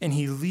 And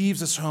he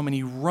leaves his home and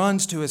he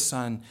runs to his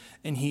son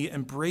and he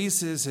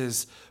embraces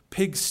his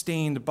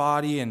pig-stained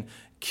body and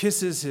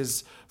kisses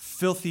his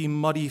filthy,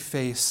 muddy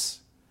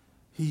face.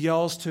 He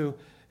yells to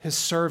his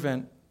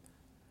servant,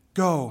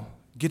 "Go,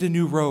 get a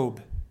new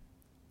robe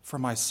for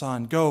my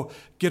son. Go,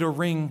 get a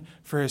ring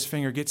for his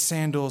finger. Get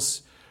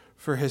sandals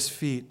for his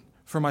feet.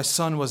 For my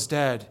son was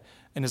dead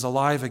and is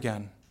alive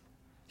again.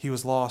 He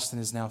was lost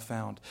and is now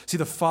found." See,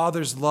 the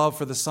father's love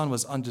for the son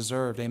was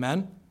undeserved.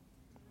 Amen?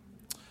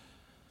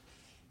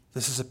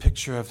 This is a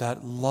picture of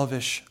that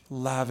lavish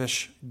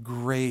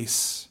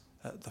grace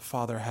that the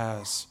father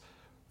has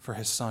for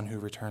his son who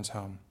returns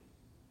home.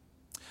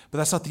 But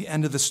that's not the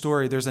end of the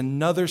story. There's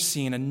another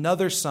scene,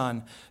 another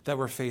son that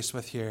we're faced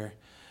with here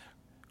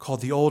called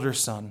the older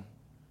son.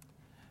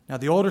 Now,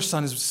 the older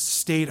son has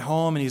stayed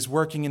home and he's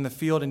working in the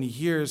field, and he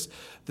hears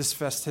this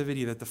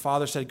festivity that the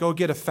father said, go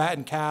get a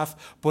fattened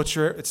calf,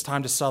 butcher it, it's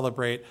time to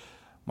celebrate.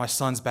 My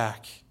son's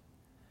back.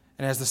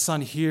 And as the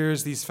son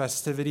hears these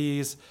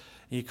festivities,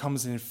 he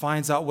comes in and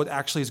finds out what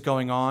actually is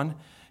going on.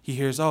 He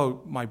hears,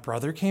 oh, my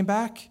brother came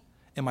back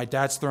and my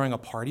dad's throwing a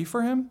party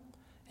for him.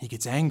 He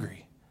gets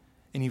angry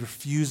and he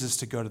refuses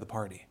to go to the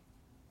party.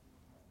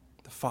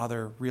 The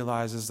father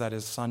realizes that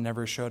his son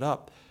never showed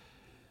up.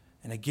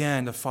 And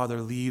again, the father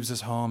leaves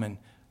his home and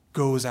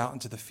goes out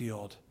into the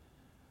field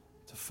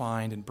to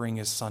find and bring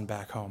his son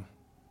back home.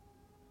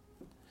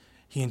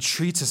 He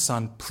entreats his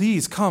son,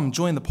 please come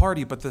join the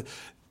party. But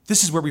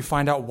this is where we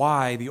find out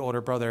why the older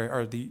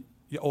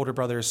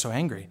brother is so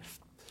angry.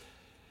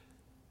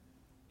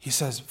 He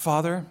says,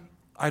 Father,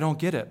 I don't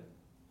get it.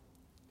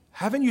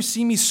 Haven't you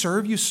seen me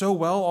serve you so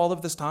well all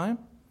of this time?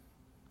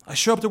 I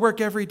show up to work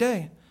every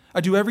day.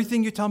 I do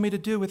everything you tell me to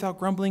do without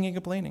grumbling and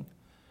complaining.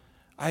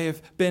 I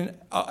have been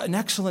an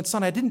excellent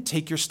son. I didn't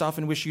take your stuff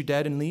and wish you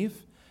dead and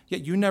leave,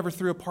 yet you never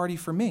threw a party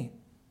for me.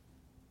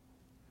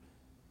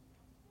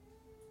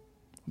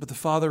 But the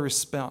father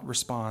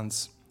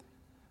responds,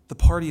 the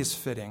party is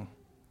fitting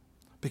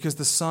because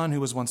the son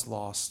who was once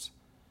lost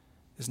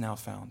is now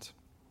found.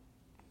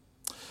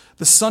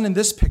 The son in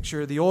this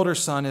picture, the older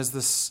son,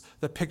 is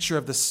the picture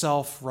of the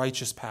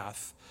self-righteous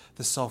path,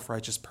 the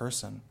self-righteous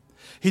person.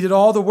 He did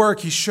all the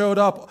work. He showed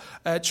up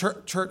at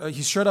church.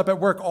 He showed up at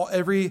work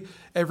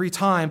every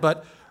time,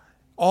 but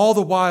all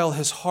the while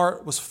his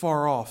heart was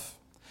far off.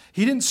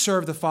 He didn't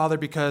serve the Father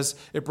because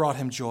it brought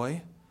him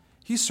joy.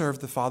 He served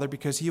the Father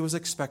because he was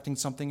expecting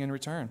something in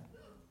return.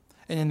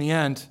 And in the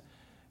end,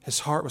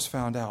 his heart was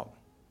found out.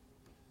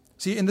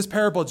 See, in this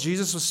parable,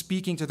 Jesus was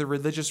speaking to the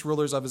religious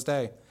rulers of his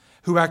day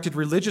who acted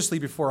religiously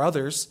before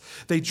others.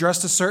 They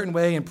dressed a certain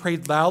way and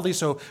prayed loudly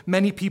so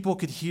many people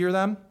could hear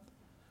them.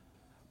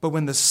 But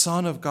when the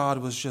Son of God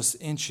was just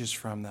inches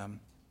from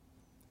them,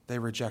 they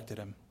rejected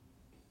him.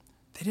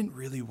 They didn't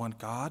really want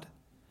God.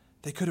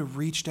 They could have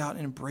reached out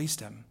and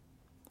embraced him.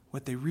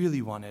 What they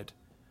really wanted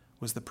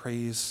was the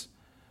praise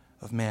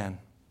of man.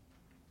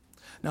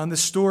 Now in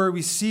this story,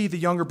 we see the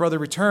younger brother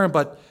return,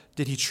 but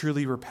did he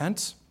truly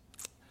repent?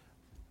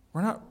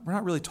 We're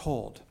not really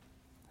told.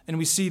 And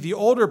we see the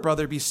older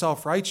brother be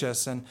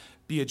self-righteous and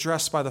be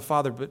addressed by the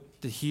father, but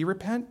did he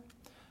repent?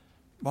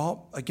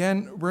 Well,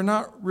 again, we're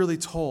not really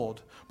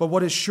told. But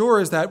what is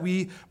sure is that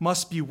we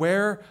must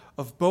beware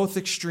of both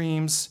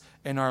extremes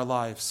in our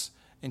lives.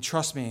 And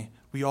trust me,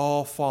 we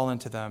all fall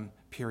into them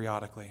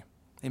periodically.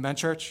 Amen,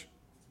 church?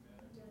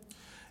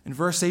 And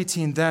verse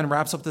 18 then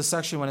wraps up this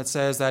section when it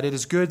says that it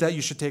is good that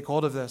you should take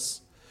hold of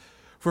this.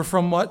 For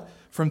from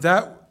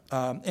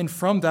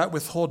that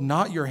withhold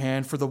not your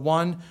hand, for the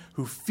one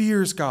who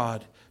fears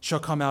God shall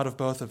come out of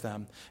both of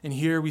them. And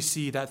here we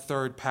see that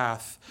third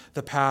path,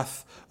 the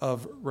path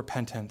of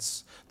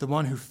repentance. The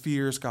one who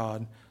fears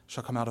God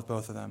shall come out of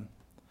both of them.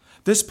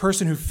 This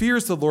person who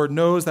fears the Lord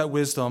knows that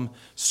wisdom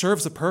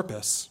serves a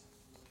purpose,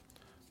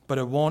 but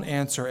it won't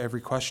answer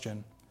every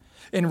question.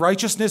 And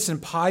righteousness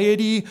and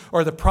piety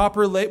are the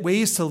proper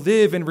ways to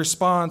live in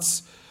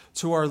response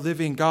to our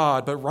living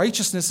God. But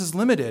righteousness is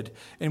limited,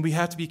 and we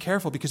have to be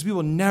careful because we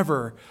will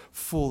never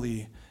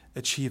fully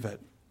achieve it.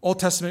 Old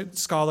Testament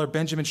scholar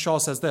Benjamin Shaw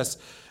says this,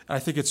 and I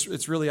think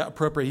it's really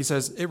appropriate. He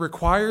says, it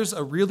requires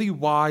a really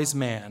wise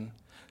man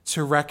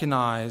to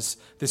recognize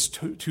this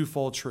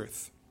twofold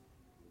truth,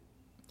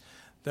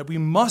 that we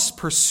must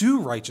pursue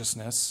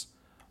righteousness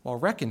while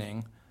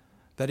reckoning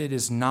that it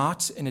is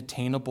not an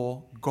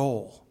attainable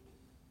goal.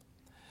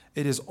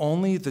 It is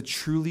only the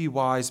truly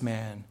wise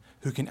man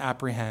who can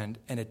apprehend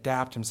and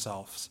adapt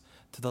himself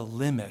to the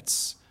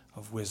limits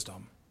of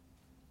wisdom.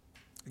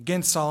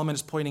 Again, Solomon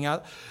is pointing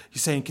out,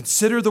 he's saying,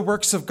 consider the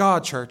works of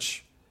God,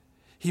 church.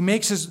 He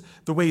makes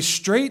the way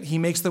straight, he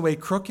makes the way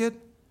crooked,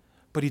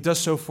 but he does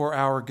so for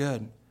our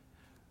good.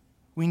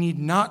 We need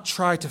not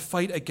try to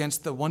fight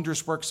against the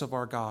wondrous works of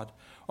our God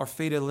or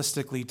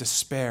fatalistically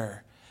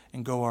despair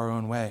and go our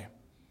own way.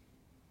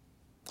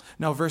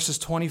 Now, verses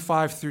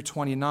 25 through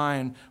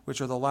 29, which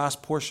are the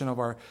last portion of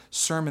our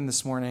sermon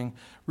this morning,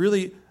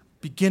 really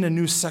begin a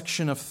new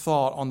section of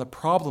thought on the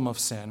problem of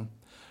sin.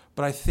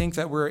 But I think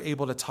that we're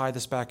able to tie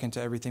this back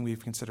into everything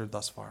we've considered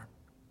thus far.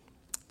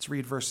 Let's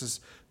read verses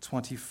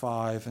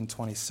 25 and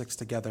 26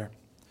 together.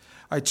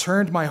 I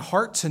turned my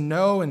heart to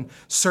know and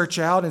search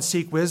out and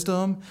seek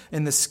wisdom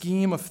in the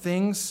scheme of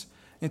things,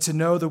 and to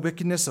know the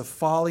wickedness of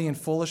folly and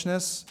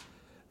foolishness,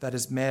 that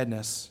is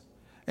madness.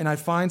 And I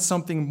find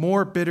something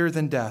more bitter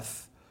than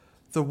death,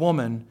 the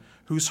woman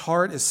whose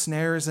heart is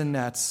snares and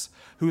nets,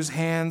 whose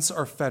hands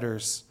are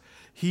fetters.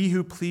 He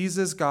who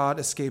pleases God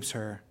escapes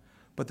her,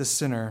 but the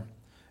sinner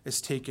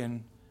is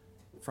taken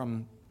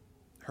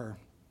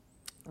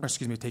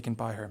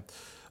by her.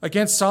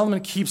 Again,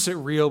 Solomon keeps it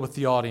real with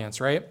the audience,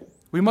 right?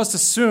 We must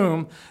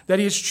assume that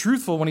he is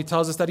truthful when he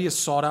tells us that he has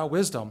sought out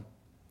wisdom.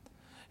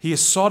 He has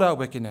sought out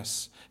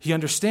wickedness. He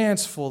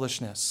understands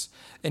foolishness,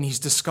 and he's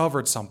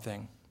discovered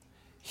something.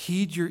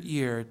 Heed your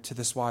ear to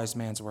this wise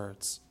man's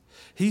words.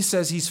 He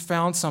says he's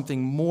found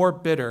something more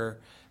bitter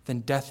than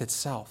death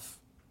itself.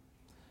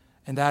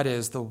 And that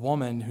is the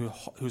woman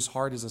whose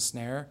heart is a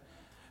snare,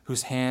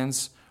 whose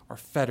hands are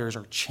fetters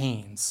or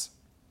chains.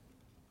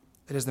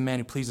 It is the man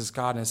who pleases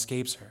God and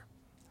escapes her,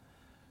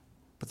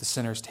 but the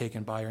sinner is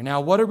taken by her.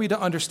 Now, what are we to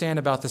understand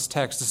about this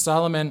text? Does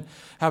Solomon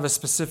have a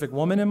specific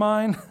woman in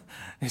mind?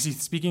 Is he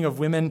speaking of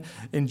women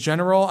in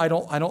general? I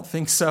don't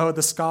think so.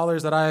 The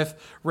scholars that I've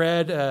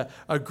read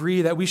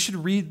agree that we should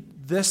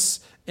read this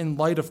in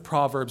light of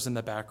Proverbs in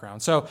the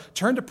background. So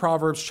turn to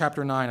Proverbs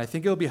chapter 9. I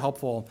think it'll be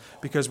helpful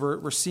because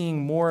we're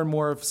seeing more and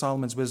more of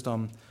Solomon's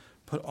wisdom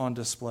put on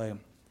display.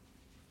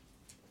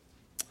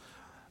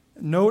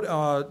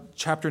 Note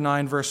chapter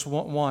 9, verse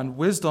 1.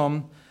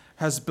 Wisdom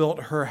has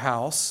built her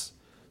house.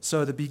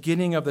 So at the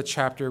beginning of the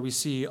chapter, we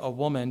see a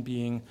woman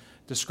being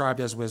described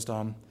as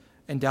wisdom.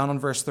 And down on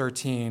verse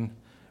 13,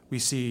 we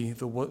see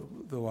the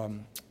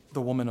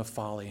woman of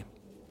folly.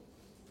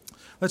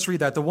 Let's read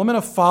that. The woman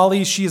of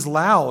folly, she is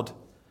loud.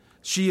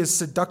 She is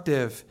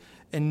seductive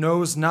and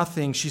knows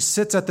nothing. She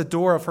sits at the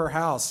door of her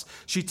house.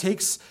 She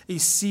takes a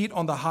seat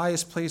on the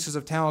highest places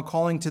of town,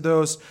 calling to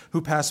those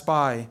who pass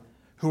by,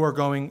 who are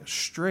going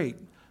straight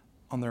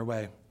on their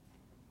way.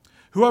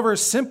 Whoever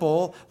is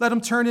simple, let him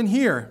turn in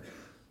here.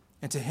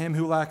 And to him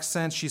who lacks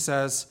sense, she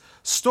says,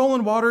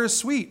 stolen water is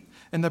sweet,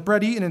 and the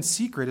bread eaten in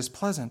secret is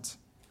pleasant.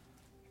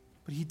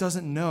 But he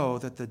doesn't know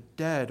that the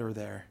dead are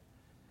there,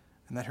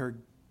 and that her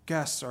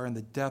guests are in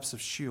the depths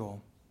of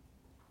Sheol.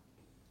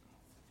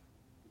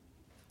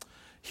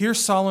 Here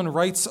Solomon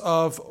writes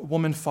of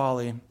woman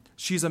folly.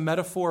 She's a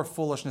metaphor of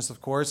foolishness,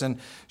 of course, and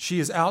she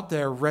is out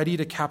there ready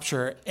to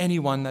capture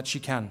anyone that she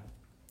can.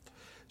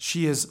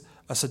 She is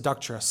a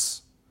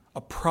seductress, a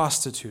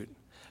prostitute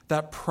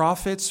that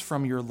profits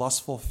from your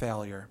lustful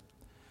failure.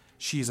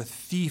 She is a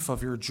thief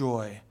of your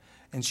joy,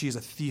 and she is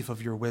a thief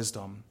of your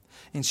wisdom.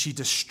 And she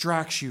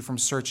distracts you from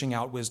searching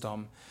out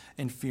wisdom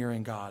and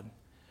fearing God.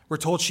 We're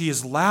told she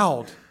is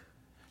loud.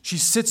 She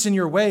sits in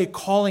your way,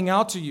 calling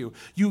out to you.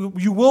 You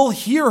will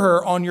hear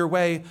her on your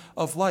way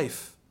of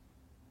life.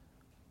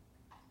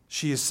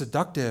 She is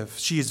seductive.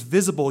 She is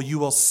visible. You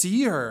will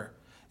see her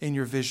in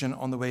your vision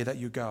on the way that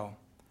you go.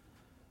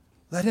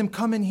 Let him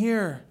come in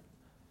here.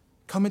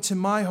 Come into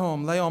my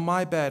home. Lay on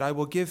my bed. I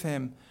will give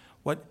him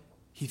what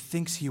he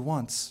thinks he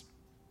wants.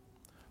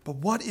 But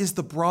what is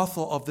the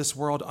brothel of this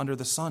world under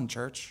the sun,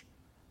 church?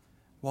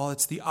 Well,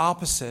 it's the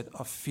opposite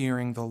of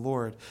fearing the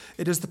Lord.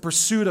 It is the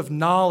pursuit of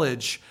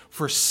knowledge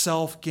for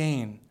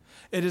self-gain.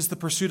 It is the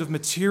pursuit of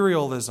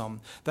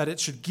materialism, that it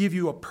should give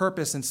you a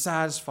purpose and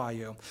satisfy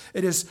you.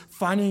 It is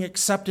finding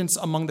acceptance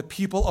among the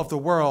people of the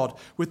world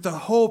with the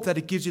hope that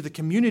it gives you the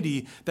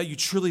community that you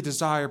truly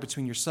desire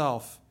between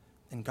yourself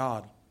and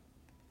God.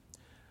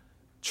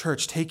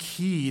 Church, take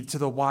heed to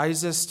the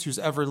wisest who's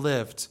ever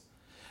lived.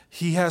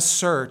 He has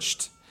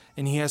searched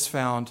and he has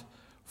found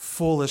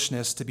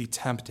foolishness to be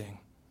tempting.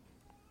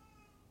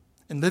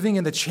 And living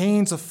in the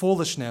chains of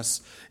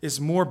foolishness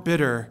is more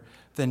bitter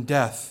than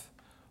death.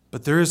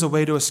 But there is a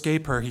way to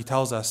escape her, he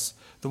tells us.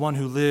 The one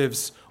who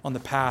lives on the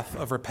path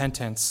of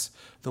repentance,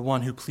 the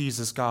one who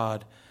pleases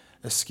God,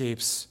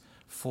 escapes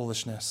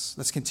foolishness.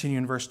 Let's continue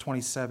in verse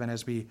 27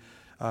 as we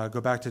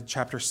go back to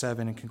chapter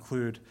 7 and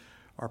conclude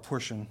our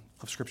portion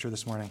of Scripture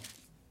this morning.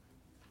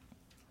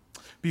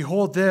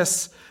 Behold,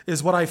 this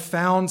is what I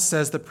found,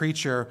 says the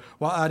preacher.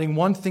 While adding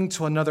one thing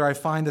to another, I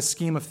find the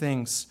scheme of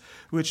things,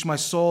 which my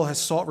soul has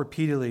sought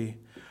repeatedly,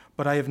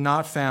 but I have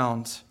not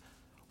found.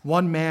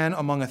 One man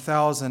among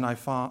 1,000 I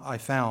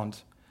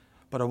found,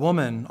 but a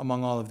woman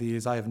among all of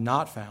these I have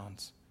not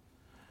found.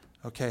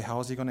 Okay, how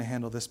is he going to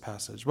handle this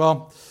passage?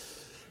 Well,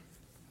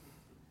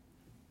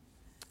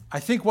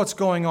 I think what's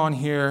going on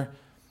here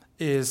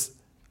is,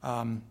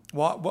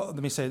 let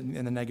me say it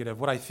in the negative.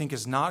 What I think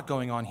is not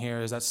going on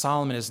here is that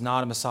Solomon is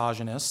not a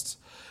misogynist.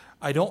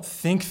 I don't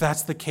think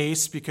that's the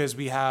case because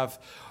we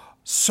have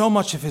so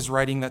much of his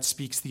writing that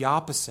speaks the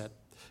opposite.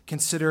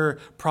 Consider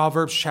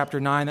Proverbs chapter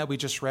 9 that we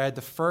just read.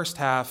 The first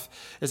half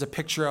is a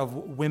picture of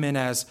women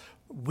as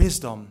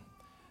wisdom,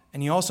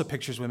 and he also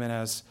pictures women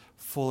as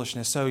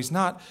foolishness. So he's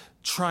not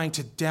trying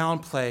to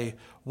downplay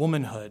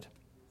womanhood.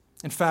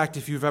 In fact,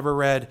 if you've ever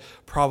read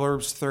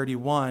Proverbs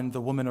 31, the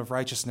woman of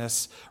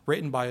righteousness,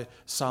 written by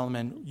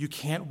Solomon, you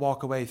can't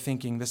walk away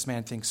thinking this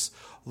man thinks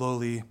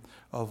lowly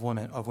of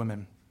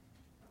women.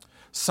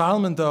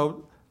 Solomon,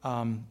 though,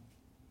 but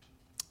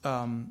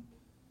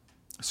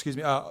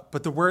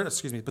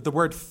the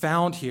word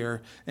found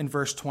here in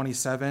verse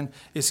 27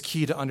 is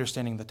key to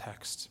understanding the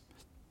text.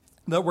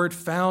 The word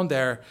found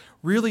there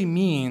really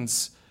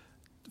means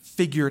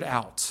figured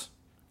out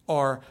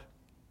or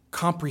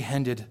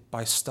comprehended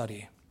by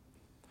study.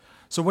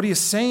 So what he is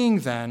saying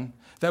then,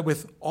 that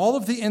with all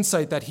of the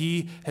insight that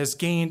he has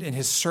gained in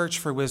his search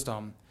for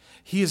wisdom,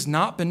 he has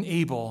not been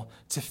able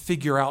to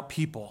figure out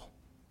people.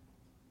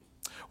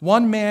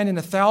 One man in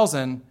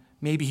 1,000,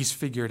 maybe he's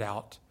figured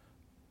out,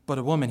 but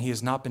a woman he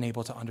has not been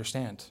able to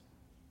understand.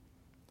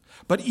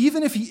 But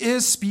even if he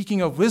is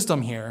speaking of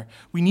wisdom here,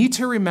 we need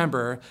to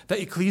remember that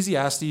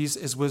Ecclesiastes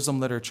is wisdom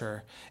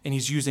literature, and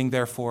he's using,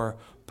 therefore,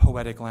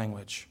 poetic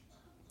language.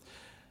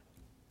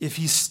 if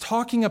he's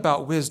talking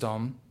about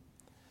wisdom,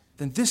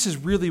 then this is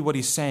really what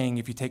he's saying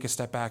if you take a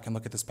step back and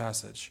look at this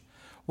passage.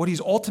 What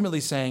he's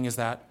ultimately saying is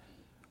that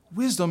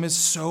wisdom is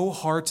so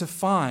hard to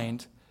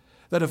find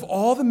that of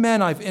all the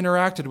men I've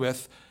interacted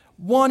with,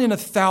 1 in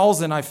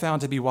 1,000 I've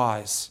found to be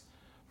wise,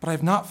 but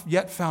I've not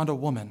yet found a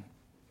woman.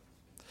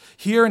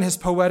 Here in his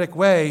poetic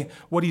way,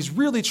 what he's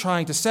really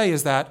trying to say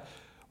is that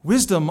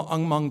wisdom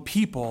among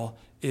people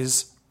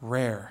is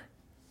rare.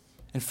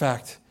 In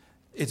fact,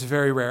 it's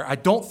very rare. I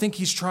don't think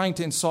he's trying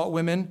to insult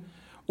women,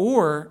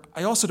 or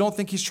I also don't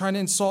think he's trying to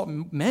insult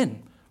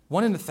men.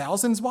 1 in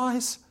 1,000 is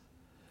wise?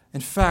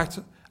 In fact,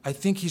 I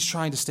think he's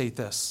trying to state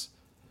this.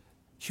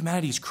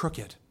 Humanity is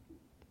crooked,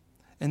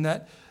 and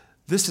that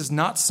this is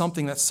not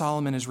something that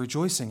Solomon is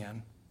rejoicing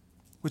in.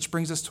 Which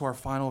brings us to our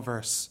final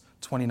verse,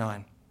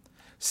 29.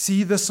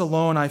 See, this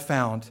alone I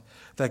found,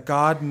 that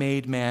God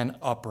made man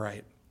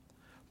upright,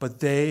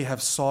 but they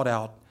have sought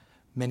out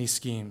many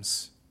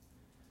schemes.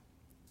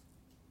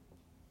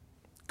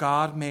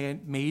 God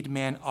made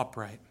man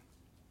upright.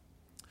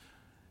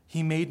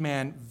 He made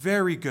man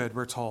very good,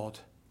 we're told,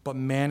 but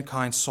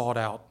mankind sought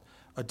out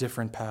a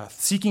different path.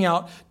 Seeking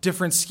out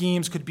different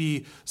schemes could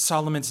be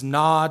Solomon's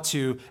nod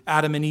to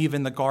Adam and Eve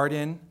in the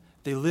garden.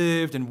 They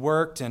lived and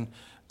worked and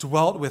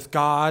dwelt with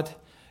God,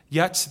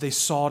 yet they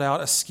sought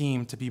out a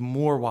scheme to be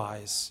more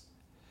wise.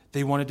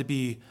 They wanted to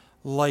be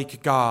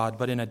like God,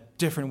 but in a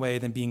different way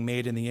than being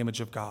made in the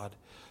image of God.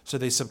 So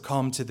they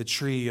succumbed to the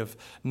tree of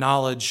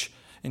knowledge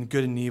and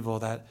good and evil,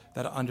 that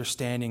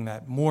understanding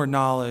that more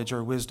knowledge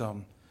or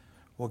wisdom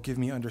will give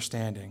me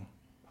understanding.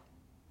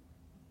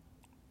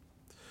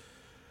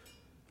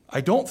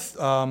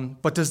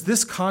 But does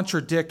this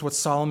contradict what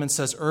Solomon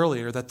says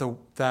earlier,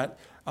 that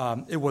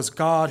it was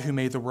God who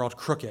made the world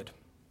crooked?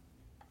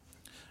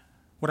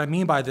 What I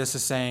mean by this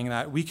is saying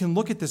that we can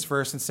look at this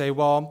verse and say,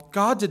 well,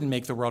 God didn't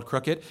make the world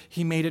crooked.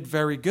 He made it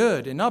very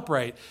good and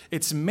upright.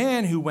 It's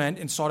man who went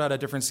and sought out a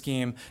different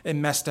scheme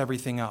and messed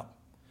everything up.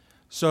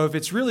 So if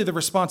it's really the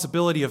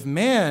responsibility of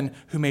man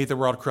who made the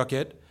world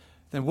crooked,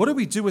 then what do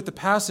we do with the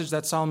passage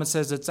that Solomon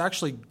says it's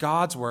actually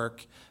God's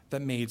work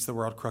that made the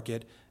world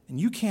crooked, and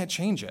you can't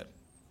change it?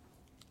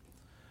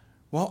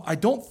 Well, I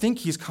don't think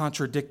he's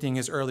contradicting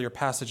his earlier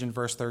passage in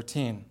verse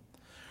 13.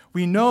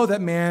 We know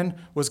that man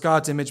was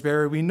God's image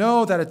bearer. We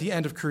know that at the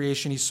end of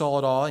creation he saw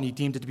it all and he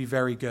deemed it to be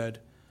very good.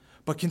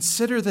 But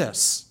consider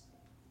this.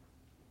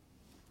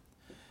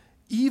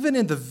 Even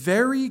in the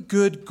very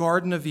good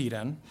Garden of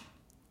Eden,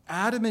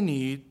 Adam and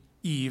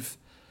Eve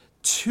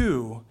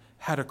too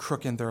had a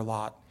crook in their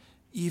lot,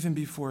 even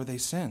before they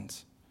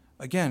sinned.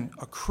 Again,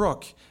 a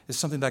crook is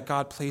something that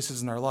God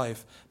places in our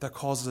life that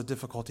causes a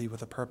difficulty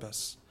with a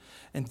purpose.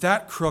 And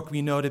that crook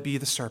we know to be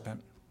the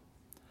serpent,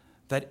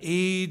 that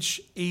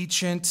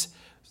ancient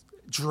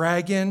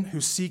dragon who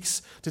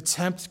seeks to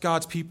tempt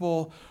God's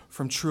people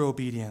from true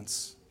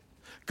obedience.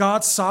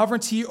 God's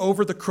sovereignty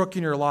over the crook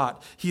in your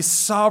lot. He's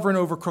sovereign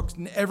over crooks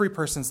in every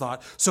person's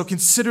lot. So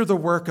consider the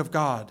work of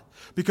God,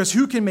 because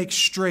who can make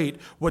straight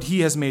what he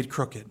has made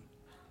crooked?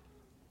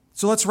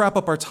 So let's wrap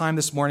up our time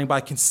this morning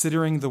by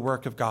considering the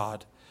work of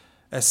God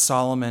as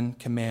Solomon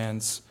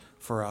commands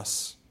for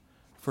us.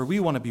 For we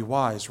want to be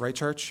wise, right,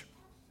 church?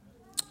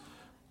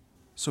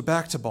 So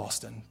back to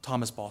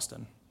Thomas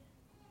Boston.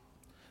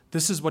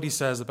 This is what he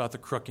says about the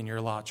crook in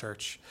your lot,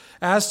 church.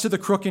 As to the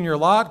crook in your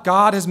lot,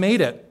 God has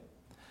made it,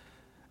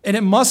 and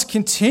it must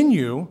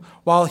continue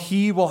while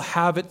he will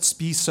have it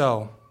be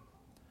so.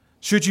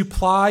 Should you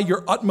ply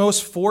your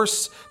utmost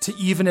force to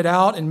even it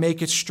out and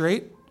make it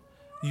straight,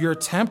 your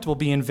attempt will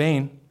be in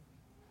vain.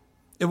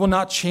 It will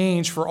not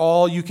change for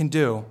all you can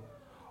do.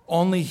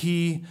 Only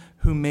he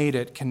who made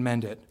it can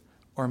mend it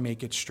or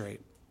make it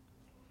straight.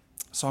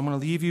 So I'm going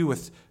to leave you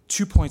with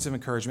 2 points of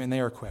encouragement, and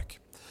they are quick.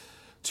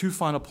 2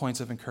 final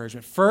points of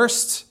encouragement.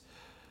 First,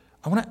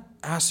 I want to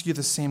ask you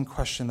the same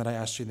question that I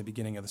asked you in the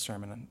beginning of the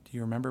sermon. Do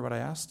you remember what I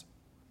asked?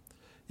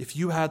 If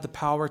you had the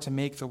power to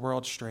make the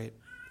world straight,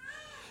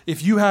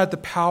 if you had the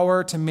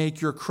power to make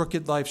your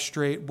crooked life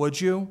straight,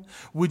 would you?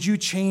 Would you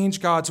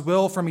change God's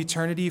will from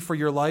eternity for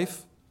your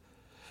life?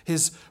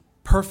 His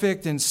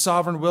perfect and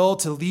sovereign will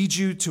to lead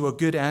you to a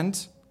good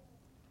end?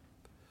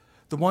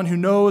 The one who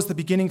knows the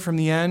beginning from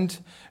the end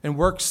and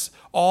works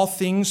all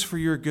things for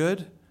your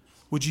good,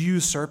 would you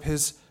usurp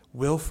his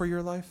will for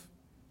your life?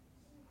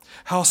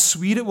 How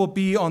sweet it will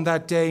be on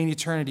that day in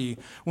eternity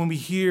when we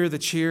hear the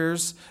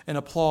cheers and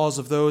applause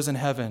of those in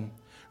heaven,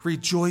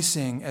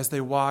 rejoicing as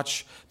they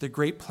watch the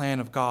great plan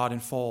of God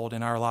unfold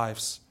in our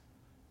lives.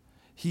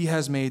 He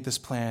has made this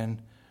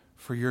plan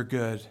for your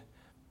good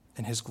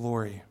and his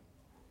glory.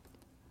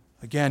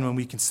 Again, when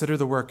we consider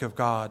the work of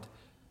God,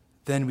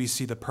 then we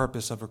see the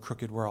purpose of a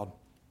crooked world.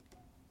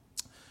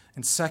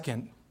 And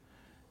second,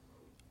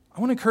 I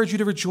want to encourage you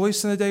to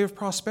rejoice in the day of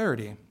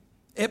prosperity.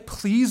 It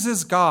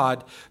pleases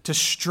God to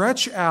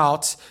stretch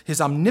out his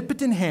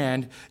omnipotent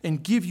hand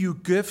and give you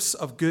gifts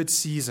of good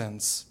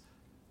seasons.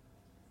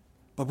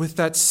 But with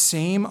that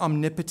same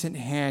omnipotent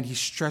hand, he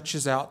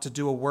stretches out to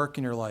do a work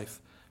in your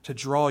life, to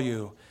draw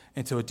you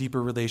into a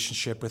deeper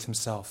relationship with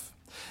himself.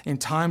 In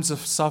times of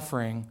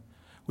suffering,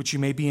 which you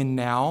may be in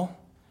now,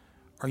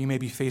 or you may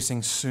be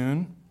facing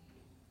soon,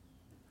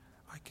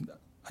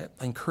 I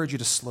encourage you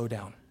to slow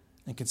down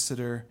and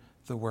consider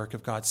the work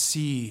of God.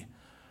 See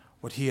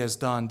what he has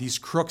done. These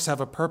crooks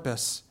have a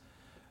purpose,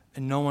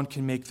 and no one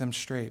can make them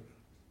straight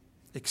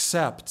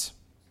except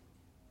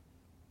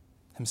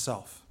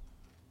himself.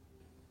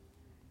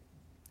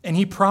 And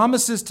he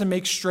promises to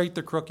make straight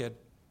the crooked.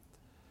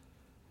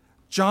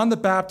 John the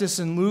Baptist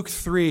in Luke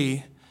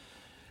 3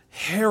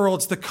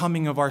 heralds the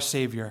coming of our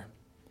Savior.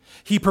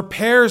 He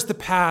prepares the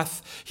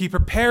path. He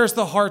prepares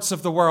the hearts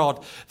of the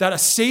world that a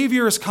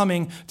Savior is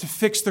coming to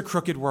fix the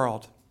crooked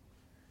world.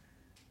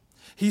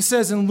 He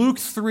says in Luke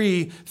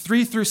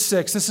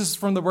 3:3-6, this is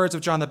from the words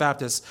of John the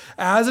Baptist,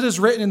 as it is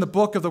written in the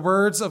book of the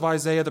words of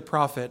Isaiah the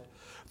prophet,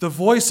 the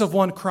voice of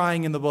one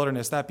crying in the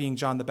wilderness, that being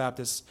John the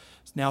Baptist,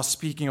 now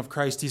speaking of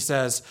Christ, he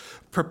says,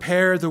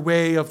 prepare the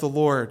way of the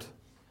Lord.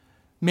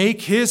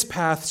 Make his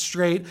path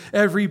straight.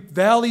 Every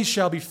valley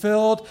shall be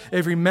filled.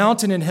 Every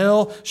mountain and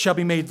hill shall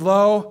be made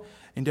low.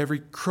 And every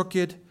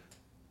crooked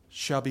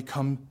shall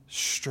become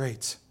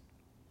straight.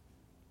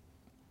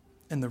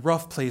 And the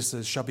rough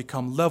places shall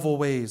become level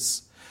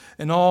ways.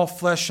 And all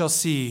flesh shall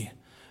see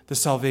the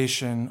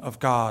salvation of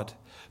God.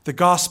 The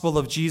gospel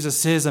of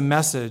Jesus is a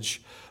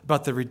message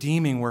about the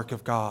redeeming work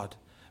of God,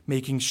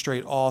 making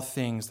straight all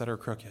things that are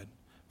crooked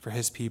for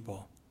his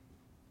people.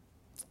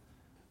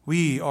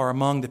 We are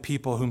among the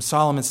people whom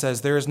Solomon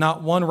says, there is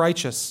not one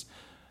righteous,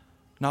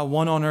 not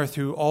one on earth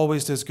who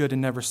always does good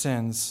and never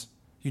sins.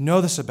 You know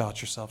this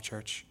about yourself,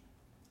 church.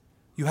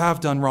 You have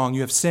done wrong.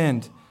 You have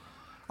sinned.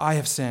 I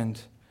have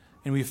sinned.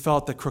 And we've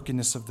felt the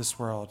crookedness of this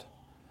world.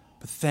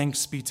 But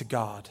thanks be to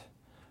God,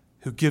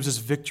 who gives us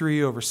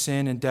victory over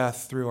sin and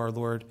death through our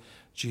Lord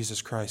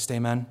Jesus Christ.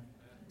 Amen.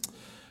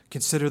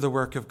 Consider the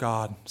work of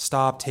God.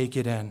 Stop, take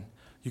it in.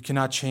 You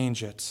cannot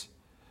change it.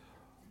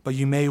 But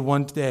you may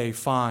one day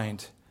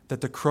find that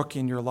the crook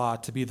in your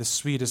lot to be the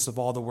sweetest of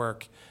all the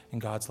work in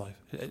God's life,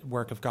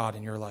 work of God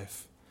in your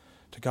life.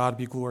 To God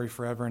be glory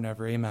forever and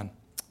ever. Amen.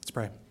 Let's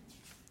pray.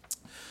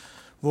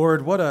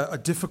 Lord, what a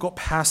difficult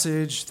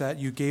passage that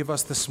you gave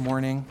us this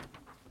morning.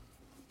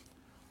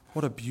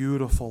 What a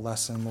beautiful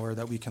lesson, Lord,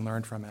 that we can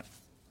learn from it.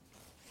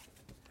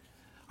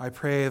 I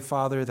pray,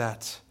 Father,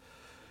 that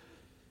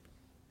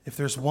if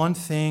there's one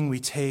thing we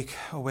take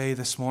away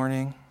this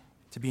morning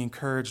to be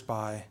encouraged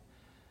by,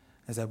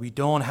 is that we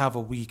don't have a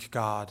weak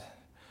God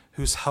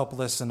who's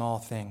helpless in all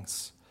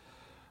things.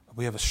 But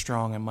we have a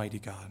strong and mighty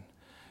God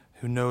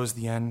who knows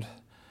the end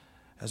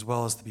as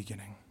well as the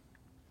beginning.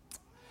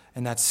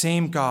 And that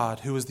same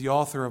God, who is the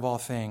author of all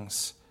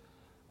things,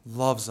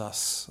 loves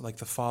us like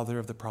the father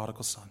of the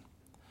prodigal son.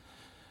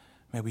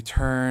 May we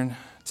turn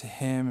to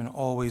him and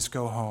always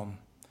go home.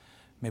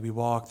 May we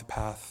walk the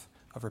path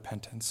of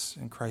repentance.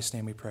 In Christ's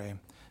name we pray.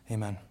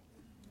 Amen.